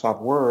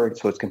Microsoft Word,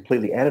 so it's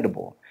completely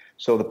editable.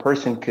 So the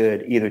person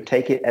could either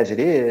take it as it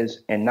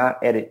is and not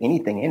edit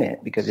anything in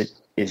it because it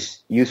is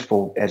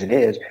useful as it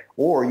is,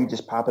 or you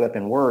just pop it up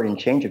in Word and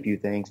change a few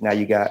things. Now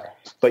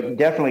but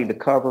definitely the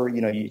cover,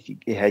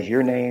 it has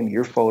your name,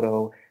 your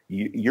photo,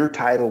 your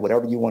title,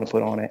 whatever you want to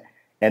put on it.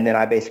 And then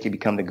I basically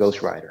become the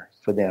ghostwriter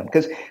for them.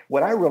 Because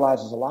what I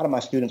realized is a lot of my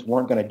students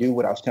weren't going to do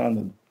what I was telling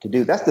them to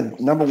do. That's the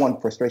number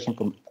one frustration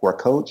for a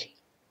coach,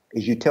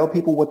 is you tell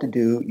people what to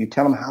do. You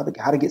tell them how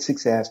to get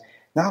success.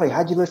 Knolly,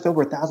 how'd you list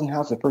over 1,000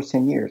 houses the first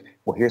 10 years?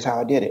 Well, here's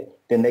how I did it.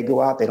 Then they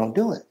go out, they don't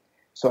do it.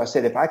 So I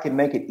said, if I could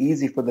make it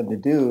easy for them to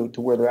do, to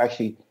where they're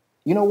actually,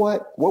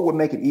 what would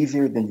make it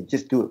easier than to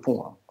just do it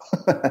for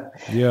them?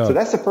 Yeah. So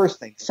that's the first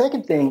thing.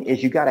 Second thing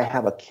is you got to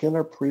have a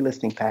killer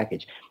pre-listing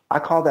package. I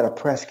call that a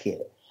press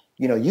kit.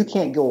 You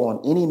can't go on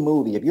any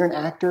movie. If you're an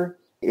actor,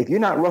 if you're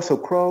not Russell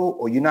Crowe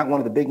or you're not one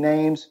of the big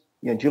names,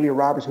 Julia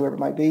Roberts, whoever it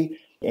might be,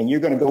 and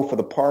you're going to go for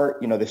the part,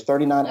 there's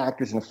 39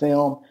 actors in a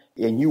film,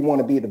 and you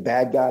want to be the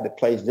bad guy that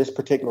plays this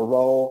particular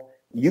role,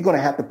 you're going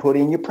to have to put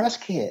in your press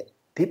kit.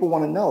 People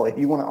want to know if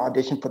you want to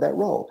audition for that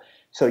role.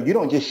 So you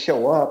don't just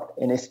show up,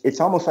 and it's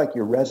almost like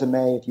your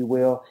resume, if you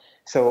will.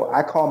 So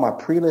I call my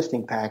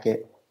pre-listing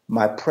packet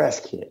my press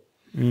kit.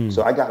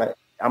 So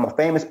I'm a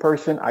famous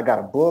person. I got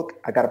a book.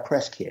 I got a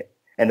press kit.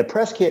 And the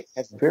press kit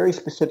has very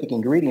specific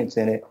ingredients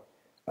in it,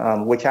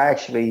 which I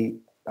don't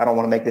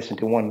want to make this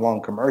into one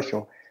long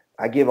commercial.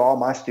 I give all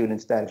my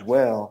students that as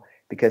well,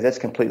 because that's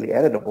completely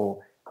editable.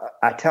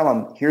 I tell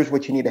them, here's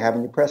what you need to have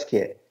in your press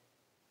kit.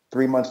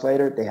 3 months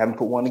later, they haven't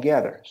put one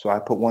together. So I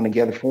put one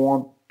together for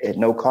them at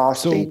no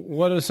cost. So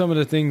what are some of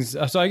the things?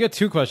 So I get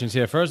two questions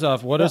here. First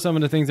off, what are some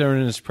of the things that are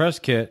in this press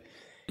kit?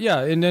 Yeah.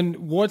 And then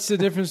what's the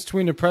difference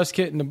between the press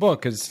kit and the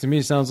book? Because to me,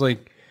 it sounds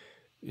like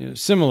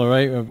similar,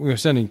 right? We're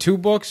sending two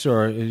books,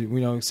 or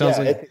it sounds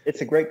like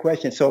it's a great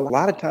question. So a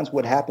lot of times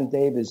what happens,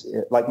 Dave, is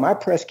like my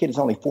press kit is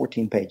only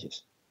 14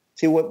 pages.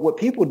 See, what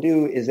people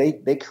do is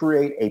they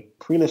create a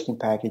pre-listing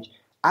package.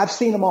 I've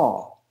seen them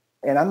all,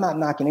 and I'm not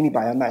knocking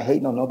anybody. I'm not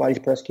hating on nobody's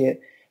press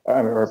kit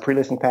or a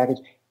pre-listing package.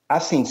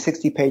 I've seen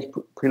 60-page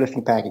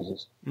pre-listing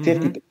packages,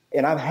 50,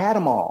 and I've had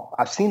them all.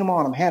 I've seen them all,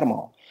 and I've had them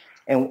all.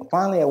 And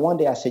finally, one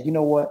day I said, you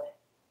know what?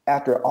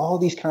 After all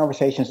these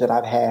conversations that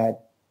I've had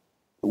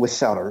with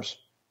sellers,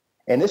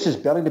 and this is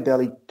belly to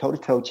belly, toe to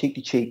toe, cheek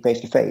to cheek, face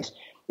to face.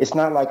 It's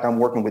not like I'm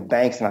working with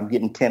banks and I'm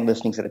getting 10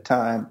 listings at a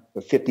time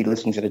or 50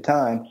 listings at a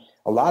time.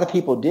 A lot of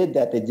people did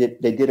that. They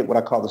did it what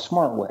I call the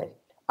smart way.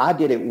 I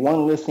did it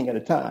one listing at a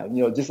time,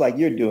 just like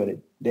you're doing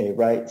it, Dave,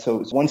 right? So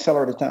it's one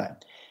seller at a time.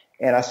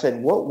 And I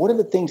said, what are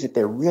the things that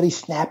they're really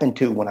snapping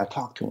to when I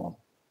talk to them?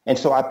 And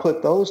so I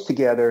put those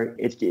together.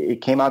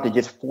 It came out to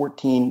just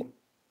 14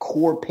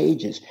 core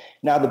pages.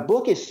 Now, the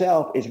book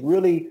itself is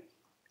really,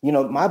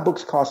 my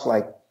books cost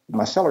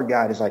my seller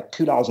guide is like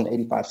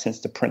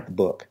 $2.85 to print the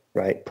book,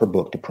 right? Per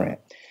book to print.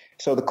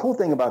 So the cool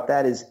thing about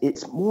that is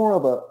it's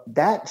more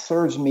that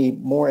serves me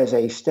more as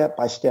a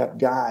step-by-step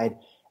guide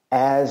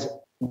as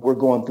we're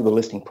going through the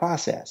listing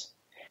process.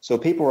 So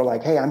people are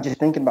like, hey, I'm just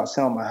thinking about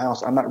selling my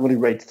house. I'm not really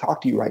ready to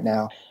talk to you right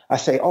now. I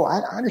say, oh, I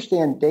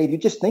understand, Dave, you're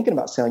just thinking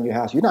about selling your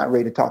house. You're not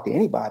ready to talk to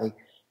anybody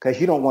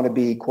because you don't want to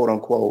be, quote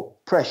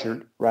unquote,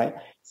 pressured, right?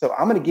 So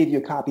I'm going to give you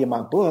a copy of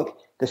my book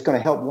that's going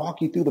to help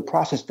walk you through the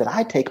process that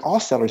I take all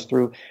sellers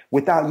through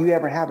without you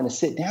ever having to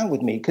sit down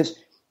with me. Because,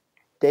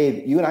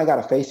 Dave, you and I got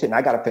to face it, and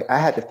I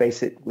had to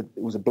face it. It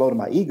was a blow to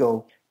my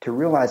ego to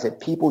realize that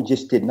people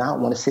just did not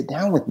want to sit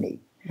down with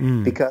me.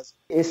 Because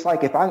it's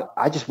like if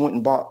I just went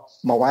and bought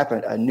my wife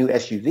a new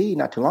SUV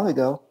not too long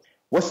ago,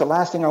 what's the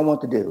last thing I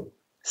want to do?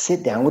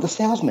 Sit down with a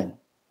salesman,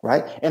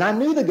 right? And I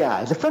knew the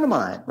guy. He's a friend of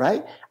mine,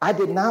 right? I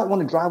did not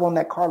want to drive on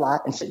that car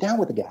lot and sit down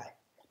with the guy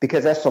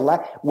because that's the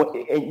last.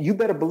 You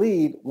better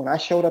believe when I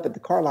showed up at the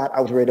car lot,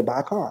 I was ready to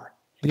buy a car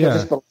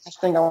because it's the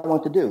last thing I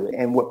want to do.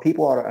 And what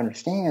people ought to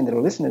understand that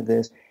are listening to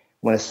this,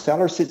 when a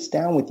seller sits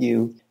down with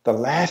you, the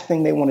last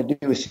thing they want to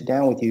do is sit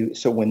down with you.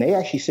 So when they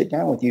actually sit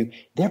down with you,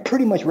 they're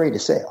pretty much ready to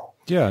sell.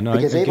 Yeah, no,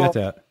 I get that.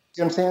 You know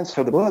what I'm saying?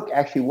 So the book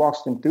actually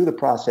walks them through the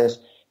process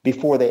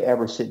before they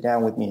ever sit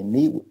down with me and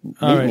meet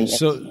All right. me.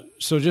 So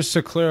just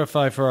to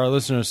clarify for our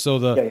listeners,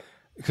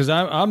 because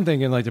I'm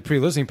thinking like the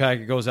pre-listing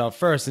packet goes out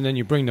first and then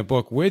you bring the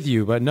book with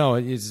you, but no,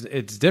 it's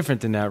different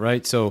than that,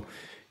 right? So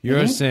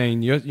you're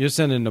saying you're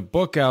sending the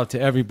book out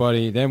to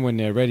everybody. Then when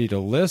they're ready to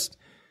list,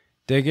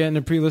 they get in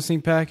a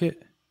pre-listing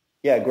packet?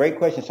 Yeah, great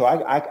question. So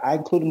I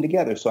include them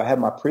together. So I have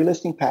my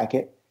pre-listing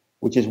packet,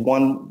 which is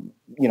one,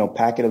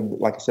 packet of,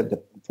 like I said,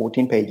 the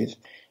 14 pages.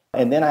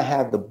 And then I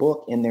have the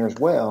book in there as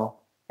well.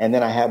 And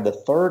then I have the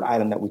third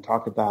item that we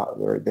talked about,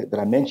 or that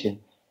I mentioned,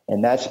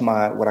 and that's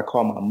what I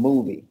call my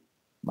movie,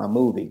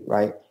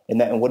 right?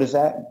 And what is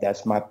that?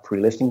 That's my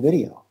pre-listing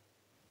video.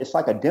 It's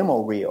like a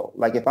demo reel.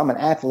 Like if I'm an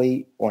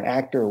athlete or an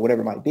actor or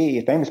whatever it might be,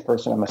 a famous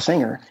person, I'm a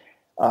singer,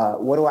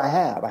 what do I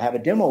have? I have a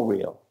demo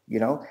reel.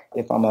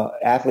 If I'm an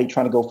athlete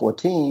trying to go for a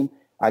team,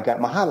 I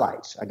got my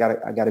highlights. I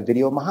got a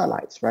video of my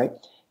highlights, right?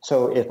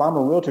 So if I'm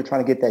a realtor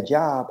trying to get that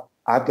job,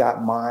 I've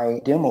got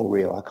my demo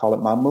reel. I call it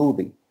my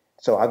movie.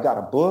 So I've got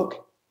a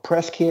book,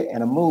 press kit,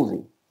 and a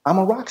movie. I'm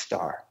a rock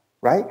star,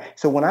 right?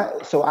 So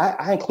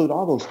I include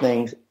all those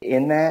things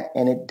in that,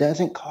 and it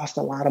doesn't cost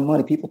a lot of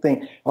money. People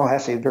think, oh,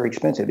 that's very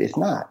expensive. It's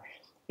not.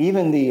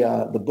 Even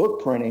the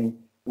book printing,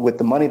 with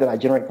the money that I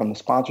generate from the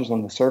sponsors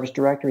on the service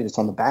directory that's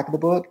on the back of the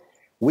book,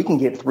 we can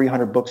get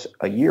 300 books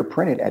a year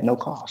printed at no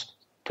cost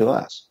to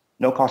us,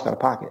 no cost out of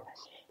pocket.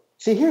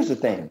 See, here's the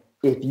thing.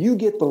 If you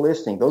get the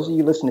listing, those of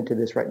you listening to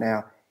this right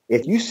now,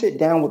 if you sit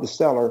down with the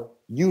seller,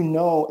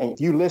 and if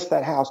you list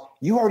that house,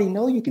 you already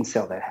know you can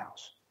sell that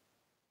house.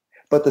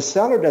 But the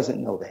seller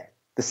doesn't know that.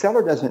 The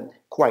seller doesn't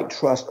quite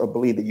trust or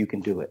believe that you can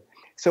do it.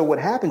 So what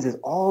happens is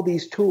all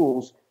these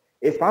tools,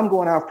 if I'm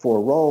going out for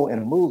a role in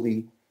a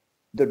movie,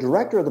 the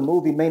director of the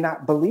movie may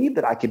not believe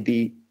that I could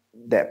be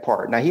that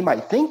part. Now, he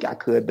might think I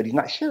could, but he's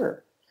not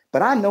sure.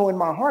 But I know in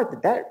my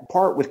heart that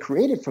part was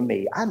created for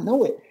me. I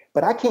know it.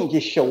 But I can't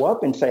just show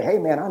up and say, hey,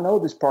 man, I know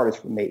this part is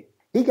for me.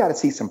 He got to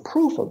see some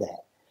proof of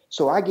that.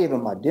 So I gave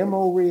him my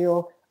demo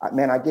reel.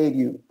 I gave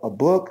you a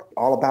book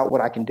all about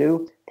what I can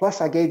do. Plus,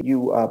 I gave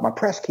you my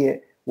press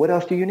kit. What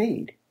else do you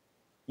need?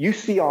 You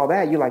see all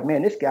that. You're like,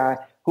 man, this guy,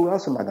 who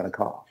else am I going to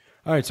call?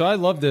 All right. So I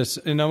love this.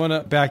 And I want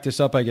to back this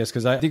up, I guess,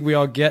 because I think we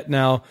all get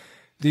now,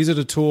 these are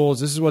the tools.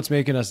 This is what's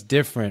making us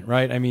different,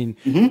 right? I mean,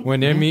 when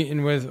they're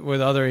meeting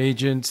with other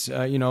agents,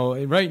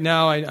 right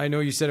now, I know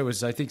you said it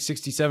was, I think,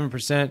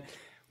 67%.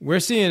 We're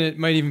seeing it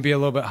might even be a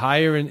little bit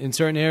higher in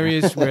certain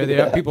areas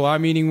where people are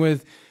meeting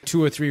with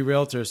 2 or 3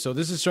 realtors. So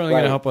this is certainly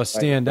going to help us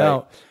stand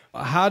out.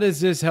 How does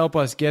this help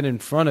us get in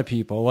front of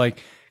people?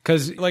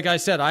 Because like I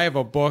said, I have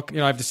a book,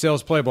 I have the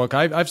sales playbook.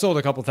 I've sold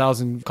a couple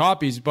thousand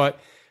copies, but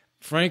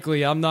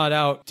frankly, I'm not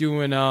out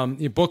doing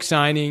book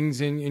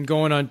signings and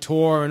going on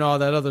tour and all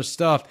that other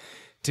stuff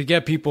to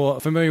get people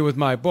familiar with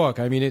my book.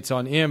 I mean, it's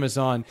on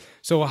Amazon.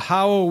 So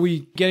how are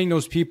we getting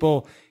those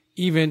people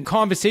even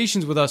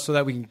conversations with us so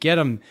that we can get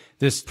them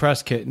this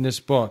press kit and this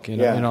book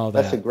and all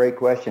that? That's a great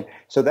question.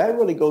 So that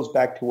really goes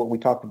back to what we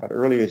talked about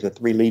earlier, is the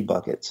 3 lead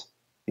buckets.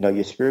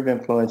 Your sphere of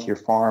influence, your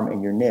farm,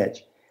 and your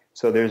niche.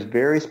 So there's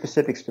very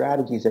specific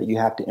strategies that you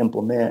have to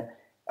implement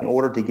in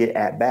order to get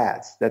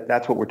at-bats.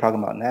 That's what we're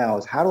talking about now,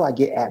 is how do I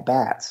get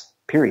at-bats,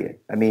 period.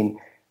 I mean,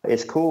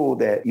 it's cool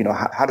that,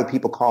 how do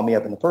people call me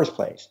up in the first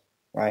place,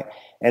 right?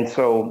 And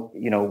so,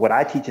 what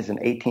I teach is an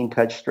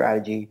 18-touch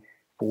strategy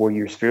for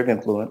your sphere of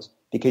influence,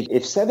 because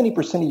if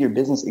 70% of your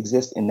business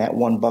exists in that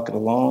one bucket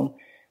alone,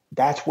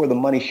 that's where the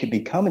money should be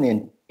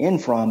coming in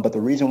from. But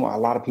the reason why a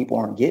lot of people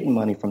aren't getting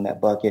money from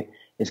that bucket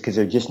is because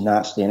they're just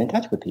not staying in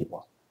touch with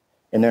people.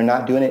 And they're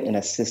not doing it in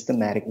a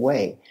systematic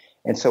way.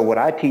 And so what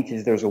I teach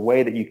is there's a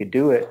way that you could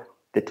do it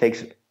that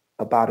takes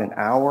about an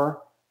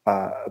hour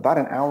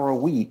a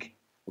week,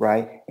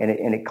 right? And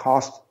it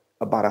costs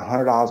about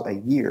 $100 a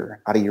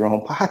year out of your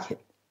own pocket.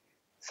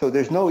 So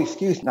there's no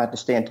excuse not to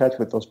stay in touch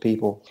with those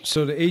people.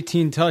 So the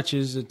 18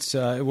 touches, it's,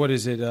 what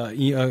is it,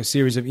 a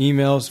series of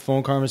emails,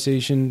 phone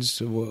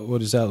conversations? What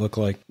does that look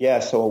like? Yeah,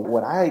 so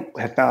what I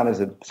have found as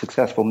a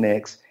successful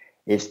mix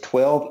is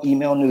 12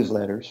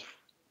 e-newsletters,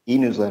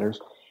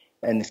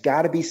 and it's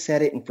got to be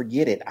set it and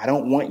forget it. I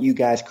don't want you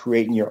guys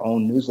creating your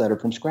own newsletter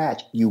from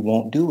scratch. You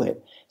won't do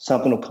it.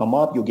 Something will come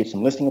up, you'll get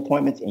some listing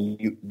appointments,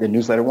 and the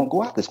newsletter won't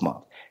go out this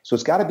month. So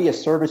it's got to be a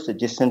service that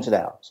just sends it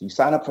out. So you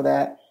sign up for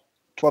that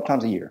 12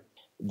 times a year.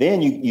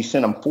 Then you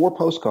send them 4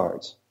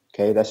 postcards.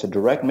 Okay, that's a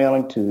direct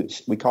mailing to,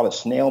 we call it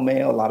snail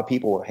mail. A lot of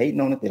people are hating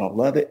on it. They don't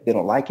love it. They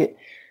don't like it.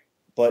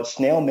 But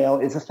snail mail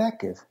is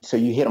effective. So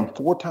you hit them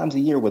 4 times a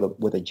year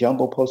with a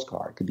jumbo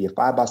postcard. It could be a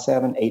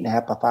 5x7,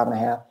 8.5 by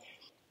 5.5.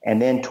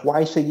 And then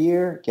twice a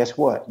year, guess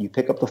what? You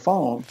pick up the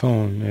phone,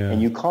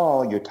 and you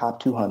call your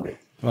top 200.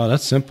 Wow,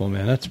 that's simple,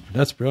 man.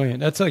 That's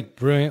brilliant. That's like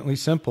brilliantly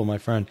simple, my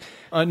friend.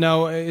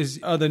 Now,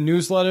 are the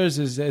newsletters,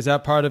 is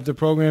that part of the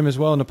program as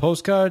well, and the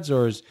postcards,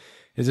 or is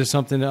this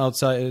something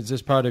outside? Is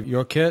this part of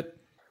your kit?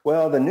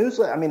 Well, the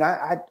newsletter, I mean,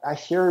 I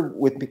share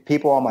with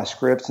people all my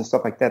scripts and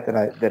stuff like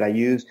that I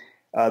use.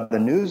 The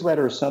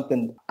newsletter is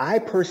something I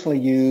personally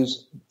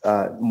use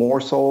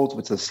more Souls,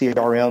 which is a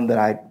CRM that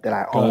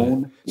I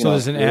own. So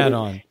there's an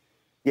add-on.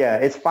 Yeah,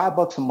 it's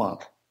 $5 a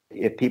month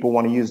if people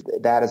want to use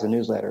that as a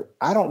newsletter.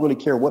 I don't really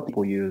care what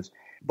people use,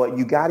 but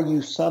you got to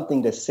use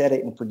something to set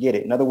it and forget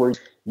it. In other words,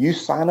 you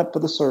sign up for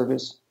the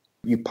service,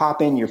 You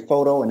pop in your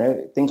photo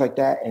and things like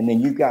that, and then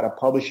you've got a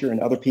publisher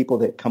and other people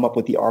that come up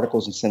with the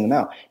articles and send them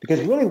out.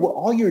 Because really,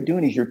 all you're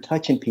doing is you're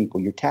touching people.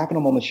 You're tapping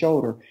them on the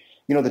shoulder.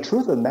 The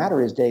truth of the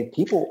matter is, Dave,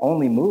 people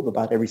only move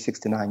about every 6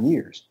 to 9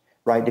 years,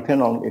 right?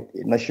 Depending on,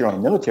 unless you're on a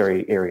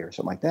military area or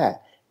something like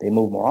that, they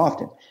move more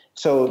often.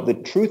 So the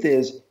truth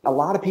is, a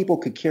lot of people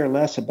could care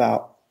less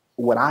about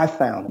what I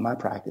found in my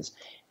practice.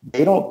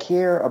 They don't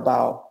care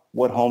about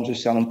what homes are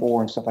selling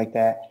for and stuff like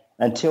that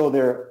until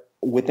they're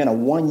within a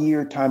 1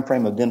 year time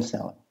frame of them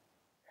selling.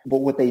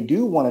 But what they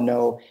do want to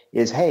know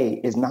is, hey,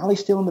 is Knolly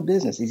still in the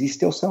business? Is he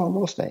still selling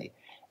real estate?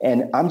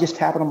 And I'm just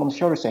tapping them on the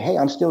shoulder and say, hey,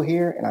 I'm still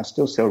here and I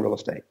still sell real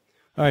estate.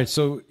 All right,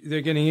 so they're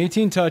getting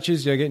 18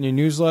 touches, they're getting your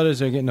newsletters,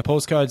 they're getting the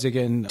postcards, they're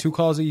getting 2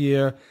 calls a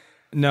year.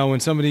 Now,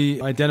 when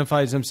somebody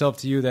identifies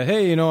themselves to you that,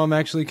 hey, I'm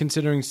actually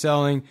considering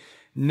selling,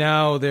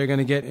 now they're going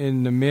to get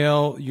in the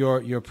mail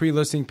your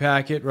pre-listing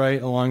packet,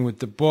 right, along with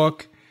the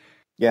book.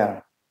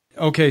 Yeah.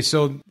 Okay,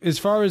 so as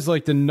far as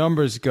like the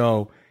numbers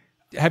go,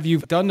 have you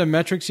done the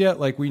metrics yet?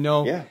 Like we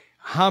know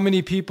how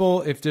many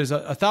people, if there's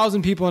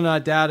 1,000 people in our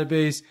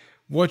database,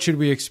 what should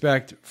we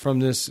expect from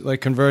this,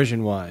 like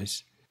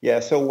conversion-wise? Yeah,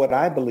 so what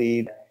I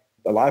believe,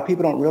 a lot of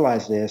people don't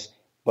realize this,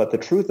 but the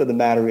truth of the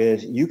matter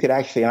is you could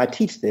actually, and I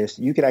teach this,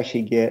 you could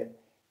actually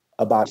get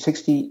about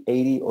 60,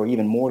 80, or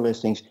even more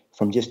listings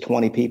from just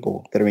 20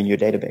 people that are in your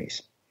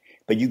database.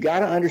 But you got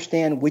to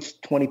understand which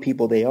 20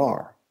 people they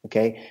are.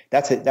 Okay,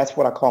 that's it. That's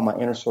what I call my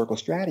inner circle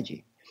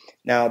strategy.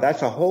 Now,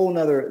 that's a whole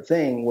nother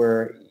thing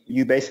where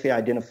you basically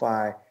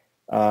identify,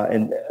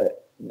 and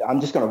I'm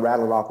just going to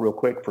rattle it off real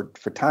quick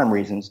for time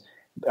reasons.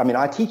 I mean,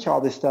 I teach all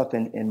this stuff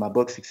in my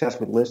book, Success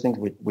with Listings,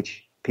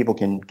 which people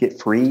can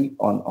get free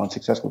on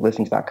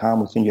successwithlistings.com.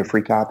 We'll send you a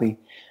free copy.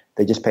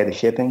 They just pay the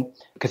shipping.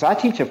 Because I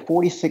teach a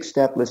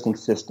 46-step listing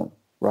system,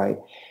 right?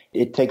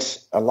 It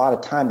takes a lot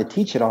of time to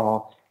teach it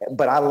all,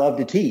 but I love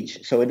to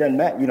teach. So it doesn't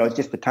matter. It's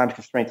just the time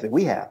constraints that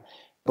we have.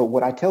 But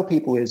what I tell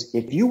people is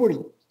if you were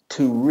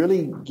to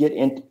really get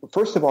in,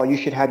 first of all, you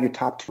should have your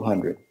top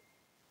 200.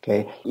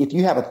 Okay. If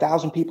you have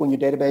 1,000 people in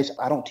your database,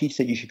 I don't teach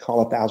that you should call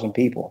 1,000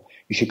 people.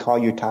 You should call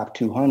your top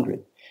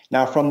 200.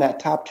 Now, from that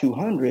top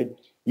 200,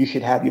 you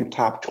should have your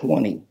top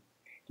 20.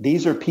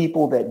 These are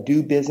people that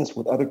do business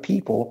with other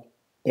people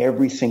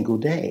every single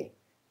day.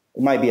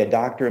 It might be a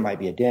doctor, it might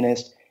be a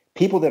dentist,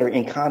 people that are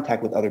in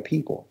contact with other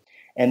people.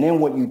 And then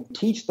what you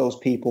teach those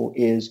people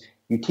is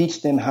you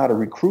teach them how to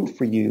recruit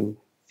for you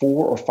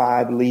 4 or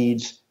 5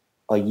 leads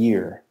a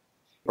year.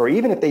 Or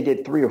even if they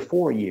did 3 or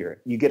 4 a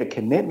year, you get a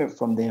commitment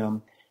from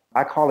them.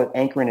 I call it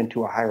anchoring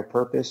into a higher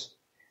purpose.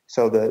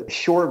 So the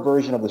short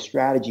version of the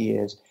strategy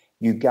is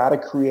you got to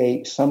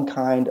create some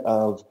kind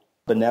of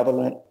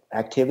benevolent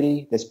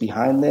activity that's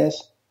behind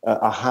this,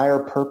 a higher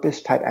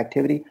purpose type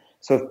activity.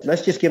 So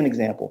let's just give an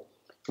example.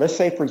 Let's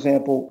say, for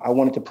example, I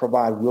wanted to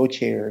provide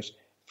wheelchairs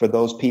for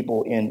those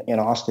people in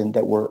Austin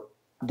that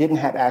didn't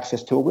have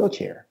access to a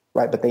wheelchair,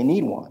 right? But they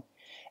need one.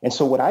 And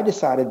so what I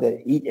decided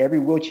that every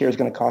wheelchair is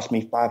going to cost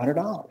me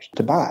 $500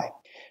 to buy.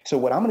 So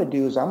what I'm going to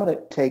do is I'm going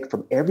to take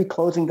from every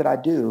closing that I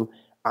do,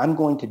 I'm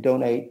going to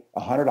donate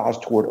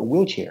 $100 toward a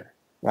wheelchair,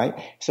 right?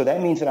 So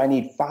that means that I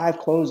need 5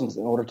 closings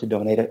in order to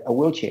donate a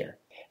wheelchair.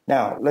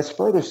 Now, let's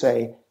further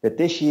say that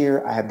this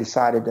year I have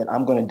decided that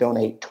I'm going to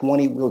donate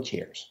 20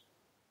 wheelchairs.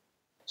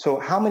 So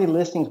how many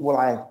listings will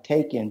I have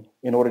taken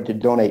in order to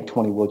donate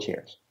 20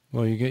 wheelchairs?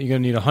 Well, you're going to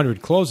need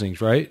 100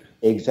 closings, right?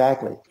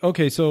 Exactly.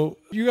 Okay, so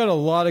you got a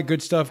lot of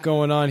good stuff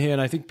going on here,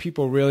 and I think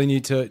people really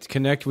need to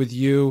connect with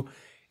you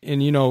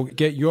and,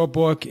 get your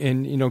book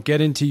and, get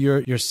into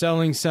your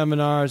selling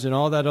seminars and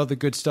all that other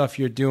good stuff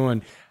you're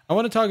doing. I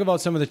want to talk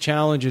about some of the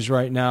challenges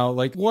right now.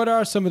 Like, what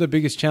are some of the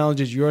biggest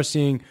challenges you're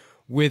seeing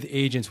with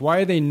agents? Why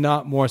are they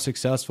not more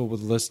successful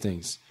with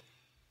listings?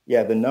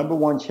 Yeah, the number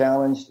one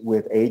challenge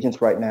with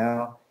agents right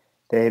now,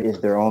 Dave, is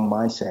their own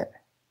mindset.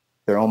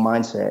 Their own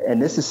mindset.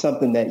 And this is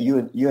something that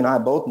you and I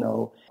both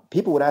know.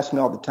 People would ask me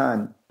all the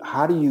time,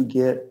 how do you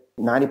get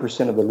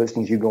 90% of the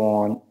listings you go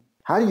on?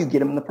 How do you get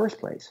them in the first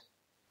place?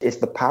 It's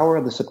the power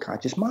of the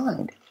subconscious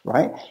mind,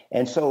 right?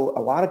 And so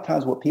a lot of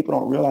times what people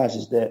don't realize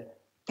is that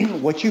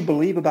what you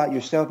believe about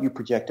yourself, you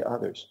project to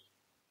others.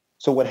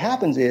 So what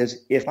happens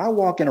is if I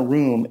walk in a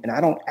room and I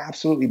don't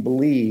absolutely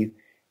believe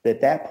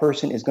that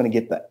person is going to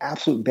get the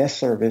absolute best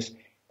service,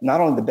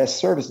 not only the best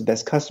service, the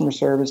best customer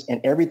service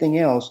and everything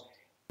else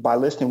by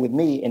listening with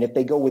me. And if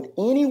they go with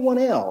anyone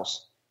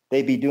else,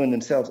 they'd be doing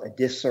themselves a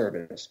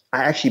disservice.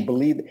 I actually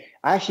believe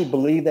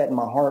that in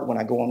my heart when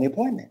I go on the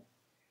appointment,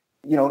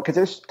 because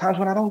there's times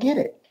when I don't get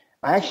it.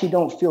 I actually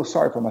don't feel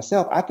sorry for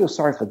myself. I feel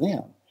sorry for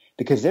them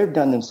because they've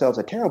done themselves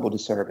a terrible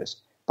disservice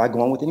by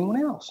going with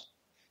anyone else.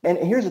 And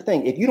here's the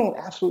thing. If you don't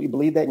absolutely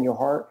believe that in your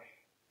heart,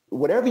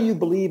 whatever you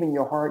believe in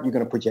your heart, you're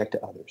going to project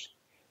to others.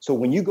 So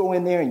when you go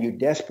in there and you're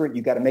desperate,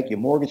 you got to make your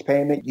mortgage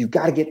payment, you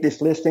got to get this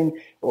listing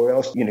or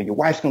else, your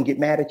wife's going to get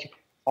mad at you.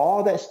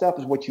 All that stuff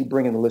is what you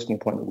bring in the listing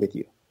appointment with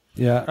you.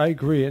 Yeah, I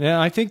agree. And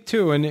I think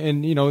too, and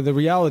the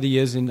reality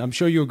is, and I'm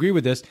sure you agree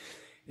with this,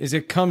 is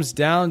it comes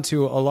down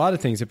to a lot of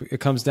things. It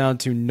comes down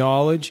to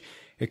knowledge.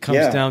 It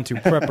comes down to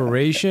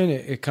preparation.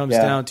 It comes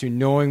down to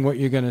knowing what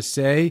you're going to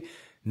say,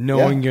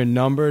 knowing your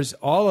numbers.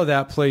 All of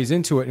that plays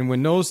into it. And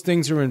when those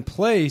things are in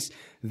place,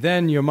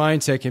 then your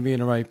mindset can be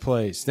in the right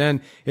place.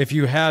 Then if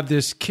you have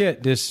this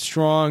kit, this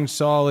strong,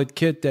 solid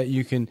kit that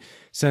you can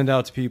send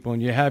out to people,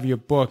 and you have your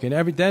book and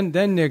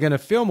then they're going to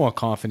feel more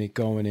confident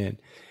going in.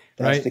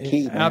 That's right? the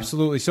key, man.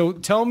 Absolutely. So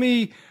tell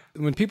me,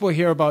 when people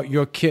hear about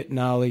your kit,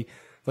 Knolly,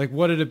 like,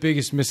 what are the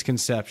biggest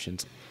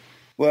misconceptions?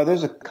 Well,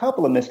 there's a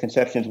couple of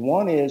misconceptions.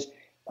 One is,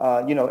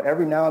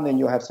 every now and then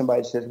you'll have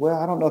somebody that says, well,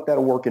 I don't know if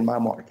that'll work in my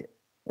market,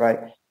 right?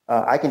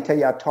 I can tell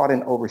you I've taught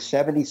in over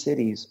 70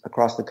 cities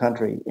across the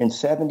country. In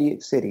 70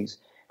 cities.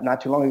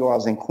 Not too long ago, I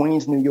was in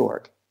Queens, New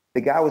York.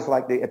 The guy was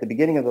like, at the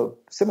beginning of the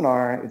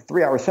seminar, a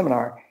 3-hour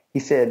seminar, he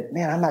said,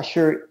 man, I'm not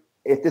sure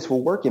if this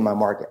will work in my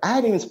market. I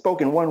hadn't even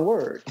spoken one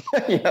word,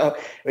 but here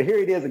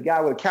it is, a guy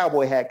with a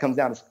cowboy hat comes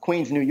down to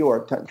Queens, New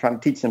York, trying to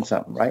teach them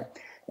something, right?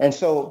 And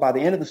so by the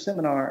end of the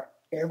seminar,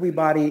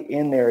 everybody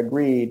in there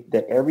agreed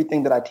that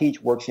everything that I teach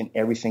works in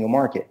every single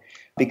market.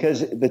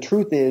 Because the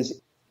truth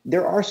is,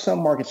 there are some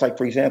markets, like,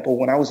 for example,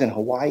 when I was in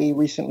Hawaii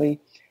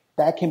recently,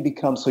 that can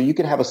become, so you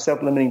could have a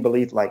self-limiting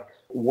belief like,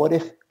 what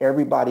if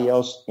everybody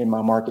else in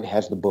my market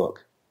has the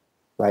book,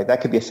 right?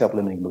 That could be a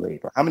self-limiting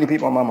belief. How many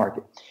people in my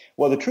market?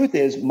 Well, the truth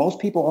is, most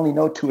people only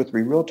know 2 or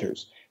 3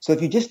 realtors. So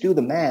if you just do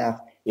the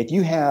math, if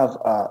you have,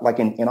 like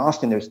in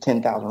Austin, there's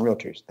 10,000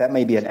 realtors. That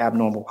may be an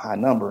abnormal high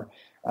number.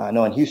 I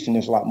know in Houston,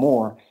 there's a lot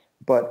more.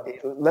 But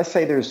let's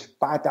say there's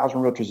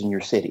 5,000 realtors in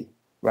your city,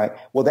 right?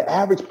 Well, the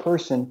average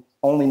person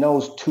only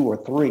knows 2 or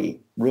 3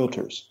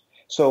 realtors.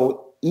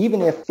 So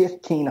even if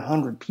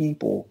 1,500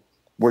 people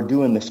were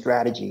doing the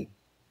strategy,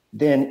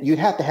 then you'd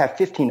have to have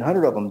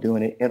 1,500 of them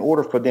doing it in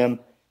order for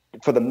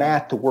the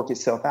math to work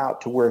itself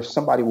out to where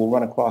somebody will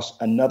run across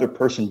another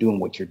person doing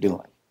what you're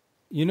doing.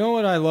 You know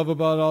what I love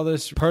about all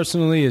this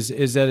personally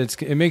is that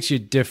it makes you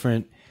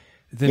different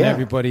than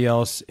everybody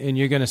else, and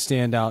you're going to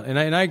stand out. And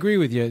I agree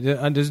with you.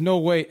 There's no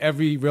way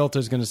every realtor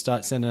is going to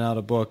start sending out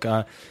a book.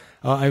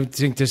 I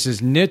think this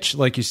is niche,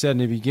 like you said in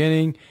the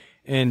beginning,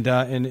 and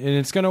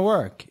it's going to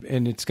work.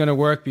 And it's going to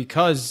work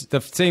because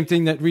the same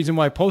thing, that reason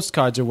why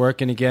postcards are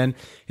working again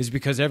is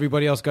because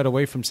everybody else got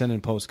away from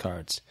sending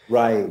postcards.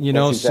 Right.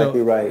 That's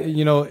exactly right.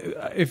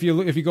 If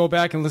you go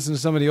back and listen to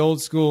some of the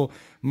old school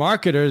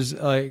marketers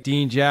like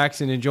Dean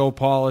Jackson and Joe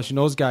Polish and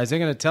those guys, they're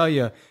going to tell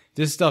you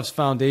this stuff's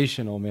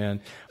foundational,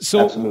 man.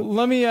 So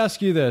Let me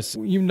ask you this.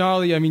 You,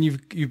 Knolly, I mean,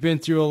 you've been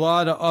through a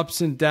lot of ups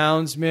and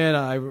downs, man.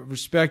 I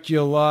respect you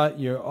a lot.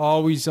 You're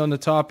always on the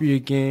top of your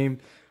game.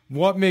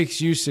 What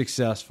makes you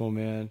successful,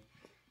 man?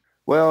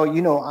 Well,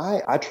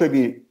 I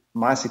attribute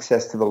my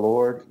success to the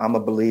Lord. I'm a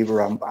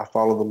believer. I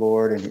follow the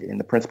Lord and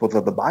the principles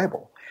of the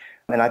Bible.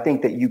 And I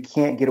think that you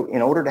can't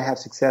in order to have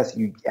success,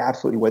 you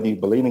absolutely, whether you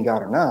believe in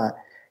God or not,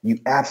 you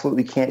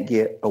absolutely can't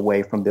get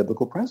away from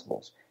biblical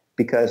principles.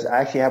 Because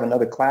I actually have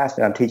another class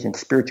that I'm teaching,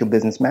 Spiritual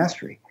Business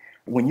Mastery.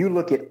 When you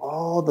look at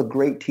all the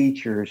great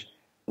teachers,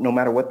 no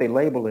matter what they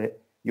label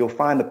it, you'll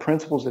find the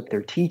principles that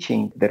they're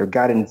teaching that are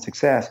guiding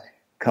success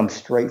come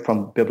straight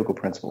from biblical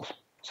principles.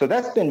 So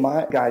that's been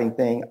my guiding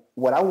thing.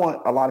 What I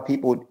want a lot of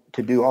people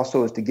to do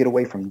also is to get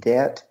away from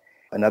debt,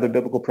 another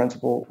biblical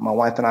principle. My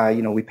wife and I,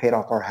 we paid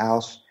off our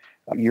house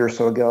a year or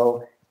so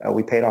ago.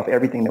 We paid off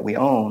everything that we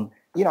own.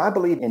 I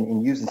believe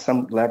in using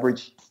some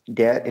leverage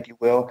debt, if you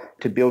will,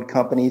 to build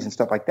companies and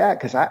stuff like that,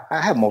 because I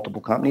have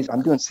multiple companies.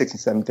 I'm doing 6 and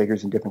 7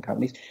 figures in different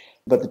companies.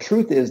 But the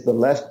truth is, the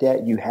less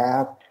debt you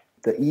have,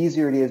 the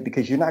easier it is,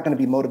 because you're not going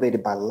to be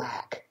motivated by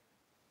lack.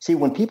 See,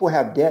 when people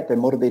have debt, they're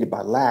motivated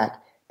by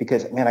lack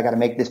because, man, I got to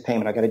make this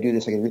payment. I got to do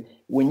this.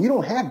 When you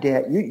don't have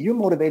debt, you're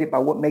motivated by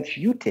what makes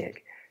you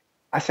tick.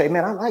 I say,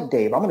 man, I like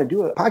Dave. I'm going to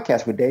do a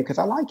podcast with Dave because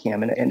I like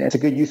him, and it's a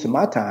good use of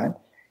my time.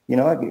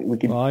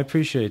 I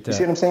appreciate that. You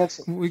see what I'm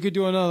saying? We could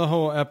do another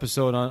whole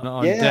episode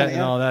on debt and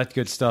all that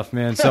good stuff,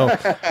 man. So,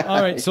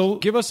 all right. So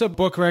give us a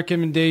book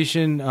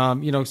recommendation,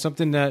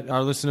 something that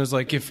our listeners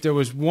like. If there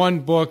was one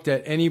book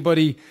that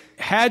anybody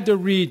had to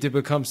read to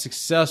become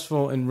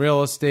successful in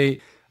real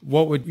estate,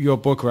 what would your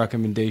book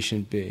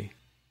recommendation be?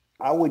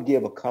 I would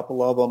give a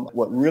couple of them.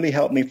 What really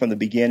helped me from the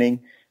beginning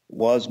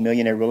was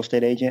Millionaire Real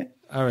Estate Agent.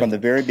 All right. From the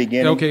very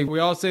beginning. Okay, we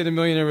all say The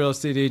Millionaire Real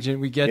Estate Agent.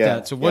 We get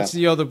that. So what's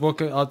the other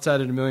book outside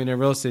of The Millionaire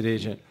Real Estate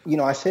Agent?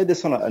 I said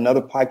this on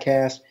another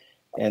podcast,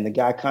 and the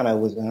guy kind of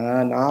was,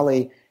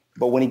 Knolly.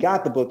 But when he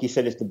got the book, he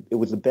said it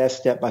was the best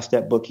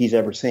step-by-step book he's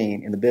ever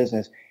seen in the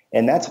business.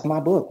 And that's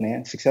my book,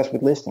 man, Success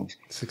with Listings.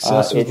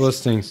 Success with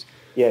Listings.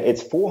 Yeah,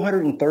 it's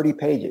 430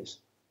 pages.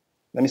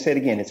 Let me say it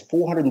again. It's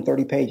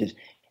 430 pages,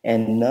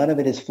 and none of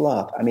it is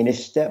fluff. I mean,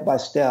 it's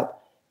step-by-step.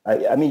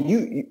 I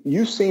mean,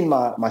 you've seen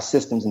my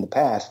systems in the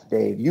past,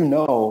 Dave.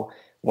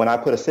 When I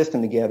put a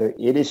system together,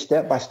 it is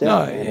step by step.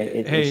 No,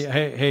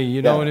 hey!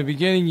 In the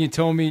beginning, you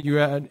told me you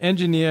are an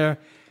engineer.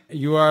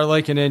 You are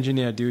like an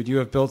engineer, dude. You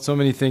have built so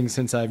many things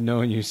since I've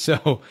known you.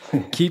 So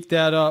keep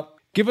that up.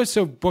 Give us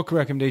a book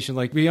recommendation,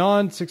 like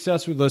beyond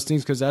Success with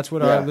Listings, because that's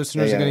what our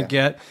listeners are going to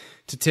get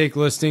to take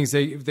listings.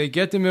 They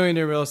get the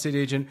Millionaire Real Estate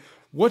Agent.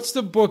 What's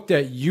the book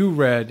that you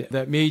read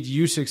that made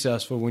you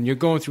successful when you're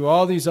going through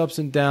all these ups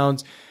and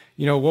downs?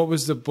 What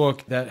was the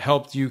book that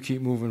helped you keep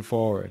moving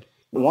forward?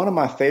 One of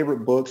my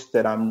favorite books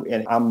that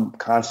I'm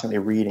constantly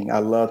reading, I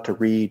love to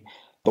read,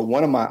 but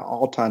one of my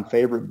all-time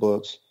favorite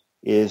books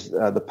is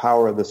The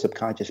Power of the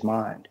Subconscious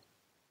Mind.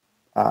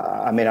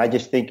 I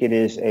just think it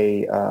is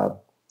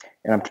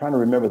and I'm trying to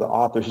remember the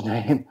author's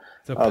name.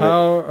 The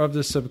Power of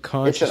the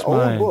Subconscious Mind. It's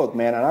an old book,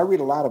 man, and I read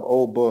a lot of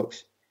old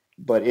books,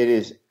 but it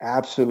is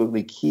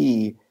absolutely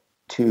key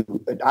to,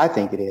 I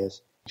think it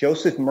is.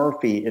 Joseph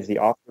Murphy is the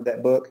author of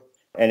that book,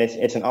 and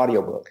it's an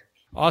audiobook.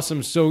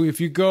 Awesome. So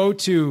if you go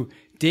to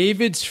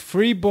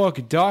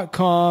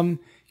davidsfreebook.com,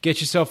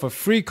 get yourself a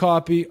free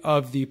copy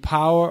of The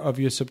Power of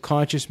Your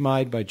Subconscious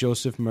Mind by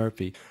Joseph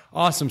Murphy.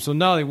 Awesome. So,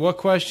 Knolly, what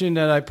question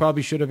that I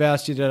probably should have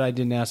asked you that I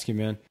didn't ask you,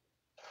 man?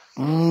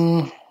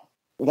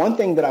 One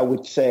thing that I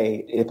would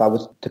say, if I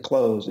was to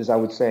close, is I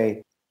would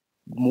say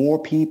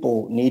more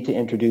people need to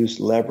introduce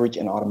leverage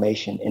and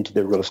automation into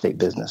their real estate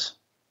business.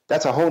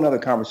 That's a whole nother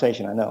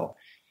conversation, I know,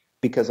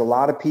 because a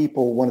lot of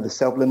people, one of the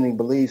self-limiting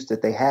beliefs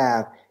that they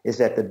have is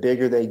that the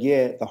bigger they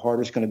get, the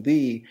harder it's going to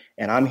be.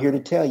 And I'm here to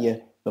tell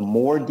you, the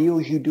more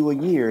deals you do a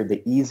year,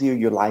 the easier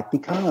your life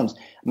becomes.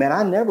 Man,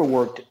 I never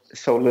worked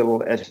so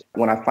little as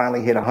when I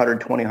finally hit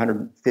 120,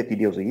 150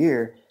 deals a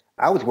year.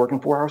 I was working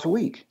 4 hours a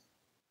week.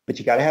 But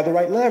you got to have the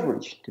right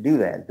leverage to do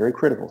that. Very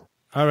critical.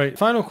 All right.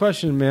 Final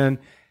question, man.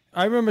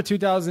 I remember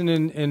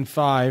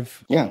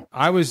 2005. Yeah.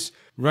 I was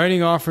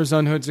writing offers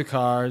on hoods of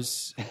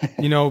cars,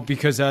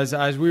 because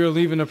as we were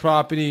leaving the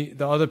property,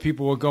 the other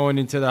people were going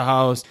into the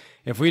house.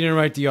 If we didn't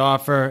write the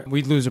offer,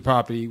 we'd lose the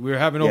property. We were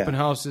having open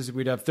houses.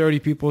 We'd have 30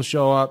 people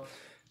show up,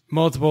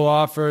 multiple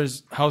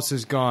offers, house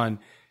is gone.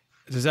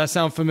 Does that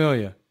sound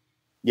familiar?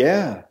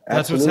 Yeah, absolutely.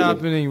 That's what's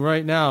happening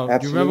right now.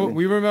 Absolutely.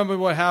 We remember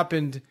what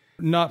happened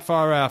not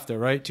far after,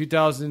 right?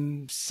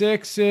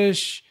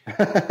 2006-ish,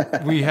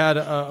 we had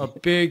a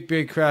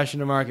big crash in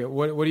the market.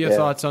 What are your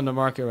thoughts on the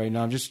market right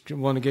now? I just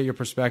want to get your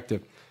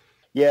perspective.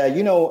 Yeah,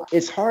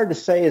 it's hard to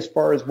say as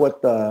far as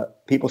what the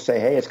people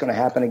say, hey, it's going to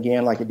happen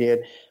again like it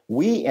did.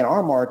 We, in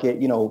our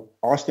market,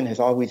 Austin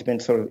has always been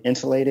sort of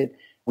insulated.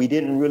 We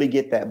didn't really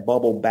get that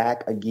bubble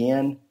back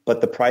again,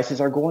 but the prices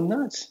are going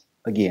nuts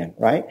again,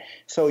 right?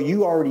 So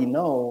you already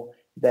know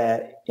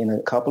that in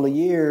a couple of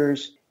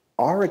years,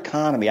 our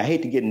economy, I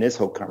hate to get in this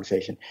whole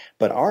conversation,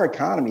 but our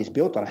economy is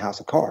built on a house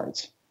of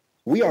cards.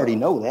 We already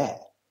know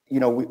that.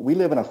 We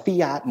live in a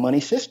fiat money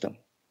system,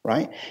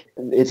 right?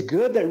 It's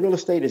good that real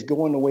estate is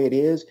going the way it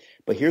is,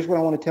 but here's what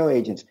I want to tell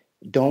agents.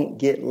 Don't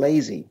get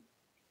lazy.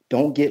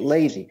 Don't get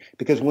lazy.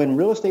 Because when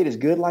real estate is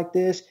good like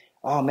this,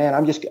 oh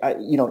man,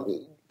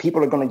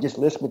 people are going to just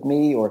list with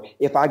me, or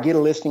if I get a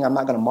listing, I'm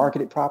not going to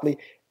market it properly.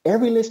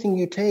 Every listing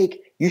you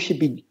take, you should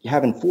be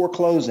having 4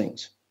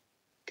 closings.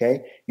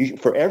 Okay.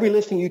 For every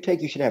listing you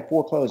take, you should have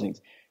 4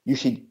 closings. You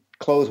should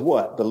close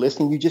what? The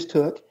listing you just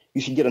took. You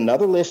should get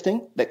another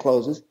listing that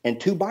closes and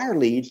 2 buyer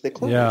leads that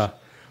close. Yeah.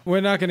 We're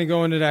not going to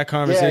go into that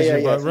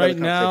conversation, but right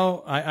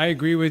now, I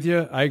agree with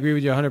you. I agree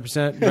with you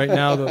 100%. Right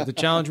now, the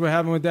challenge we're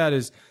having with that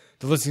is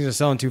the listings are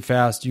selling too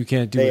fast. You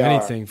can't do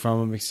anything from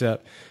them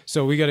except.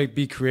 So we got to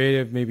be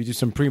creative, maybe do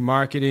some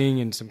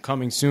pre-marketing and some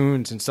coming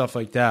soons and stuff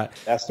like that.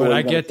 But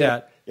I get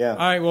that. Yeah. All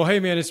right. Well, hey,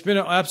 man, it's been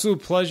an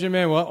absolute pleasure,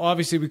 man. Well,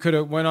 obviously, we could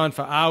have went on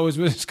for hours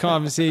with this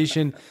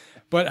conversation.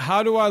 But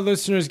how do our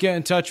listeners get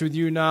in touch with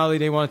you, Knolly?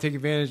 They want to take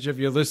advantage of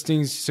your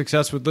listings,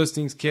 Success with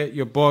Listings kit,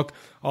 your book,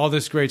 all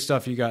this great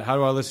stuff you got. How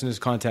do our listeners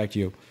contact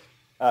you?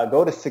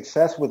 Go to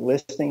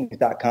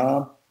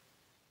successwithlistings.com,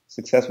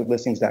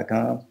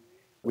 successwithlistings.com.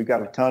 We've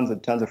got tons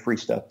of free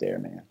stuff there,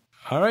 man.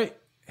 All right.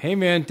 Hey,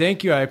 man,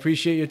 thank you. I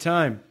appreciate your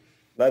time.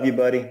 Love you,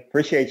 buddy.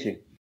 Appreciate you.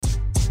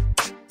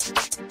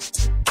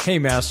 Hey,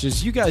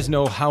 Masters, you guys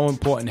know how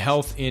important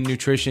health and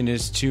nutrition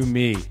is to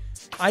me.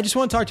 I just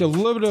want to talk to you a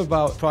little bit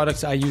about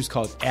products I use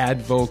called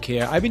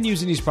AdvoCare. I've been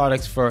using these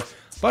products for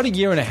about 1.5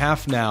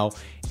 years now,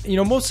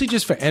 mostly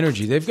just for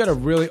energy. They've got a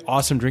really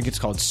awesome drink. It's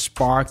called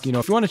Spark.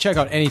 If you want to check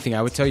out anything,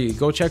 I would tell you,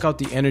 go check out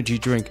the energy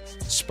drink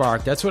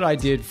Spark. That's what I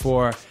did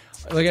for,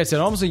 like I said,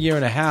 almost 1.5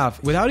 years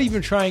without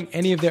even trying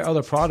any of their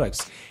other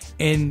products.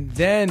 And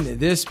then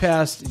this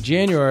past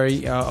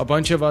January, a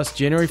bunch of us,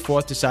 January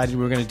 4th, decided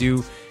we were going to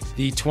do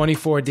the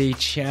 24-day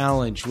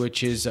challenge,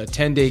 which is a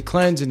 10-day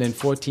cleanse and then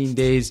 14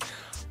 days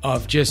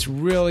of just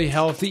really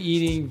healthy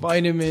eating,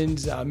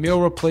 vitamins,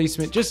 meal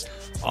replacement, just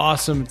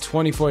awesome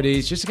 24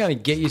 days just to kind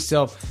of get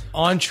yourself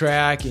on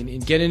track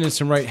and get into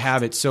some right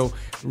habits. So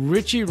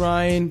Richie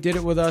Ryan did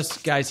it with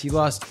us. Guys, he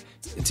lost,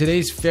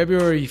 today's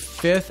February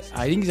 5th.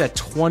 I think he's at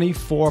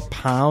 24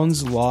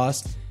 pounds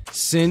lost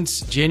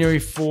since January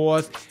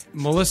 4th.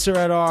 Melissa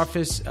at our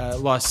office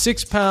lost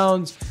 6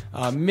 pounds.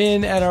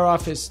 Min at our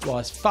office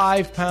lost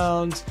 5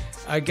 pounds.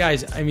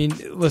 Guys, I mean,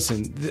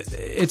 listen,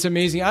 it's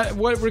amazing.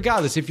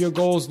 Regardless, if your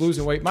goal is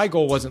losing weight, my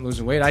goal wasn't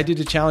losing weight. I did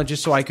the challenge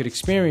just so I could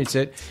experience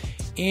it.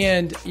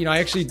 And,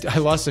 I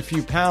lost a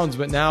few pounds,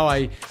 but now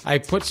I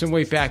put some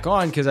weight back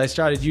on because I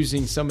started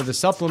using some of the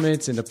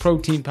supplements and the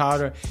protein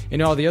powder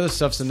and all the other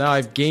stuff. So now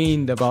I've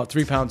gained about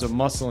 3 pounds of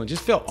muscle and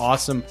just feel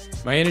awesome.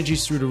 My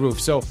energy's through the roof.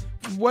 So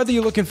whether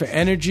you're looking for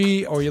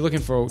energy or you're looking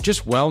for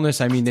just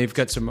wellness, I mean, they've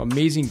got some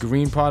amazing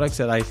green products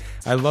that I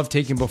love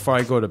taking before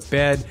I go to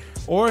bed.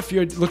 Or if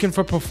you're looking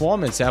for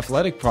performance,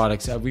 athletic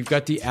products, we've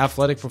got the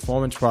athletic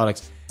performance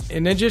products.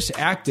 And then just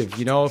active,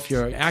 if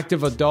you're an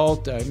active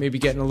adult, maybe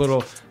getting a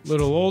little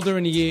older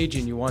in the age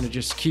and you want to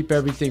just keep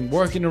everything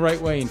working the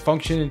right way and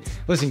functioning.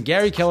 Listen,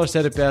 Gary Keller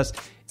said it best.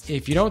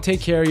 If you don't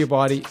take care of your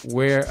body,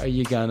 where are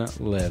you going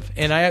to live?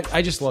 And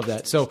I just love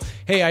that. So,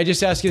 hey, I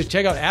just ask you to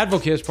check out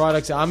Advocare's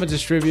products. I'm a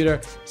distributor,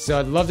 so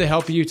I'd love to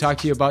help you, talk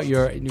to you about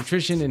your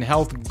nutrition and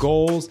health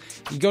goals.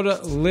 You go to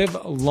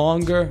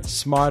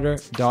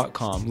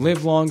livelongersmarter.com,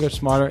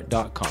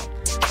 livelongersmarter.com.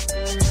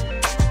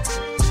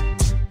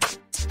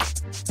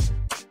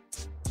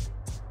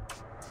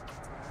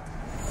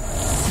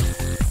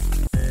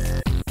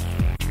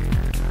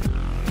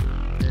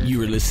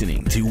 You are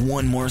listening to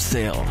One More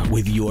Sale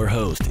with your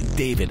host,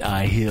 David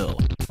I. Hill,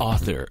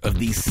 author of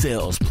The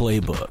Sales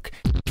Playbook.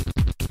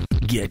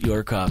 Get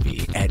your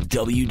copy at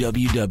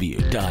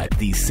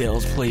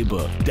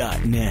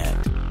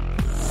www.thesalesplaybook.net.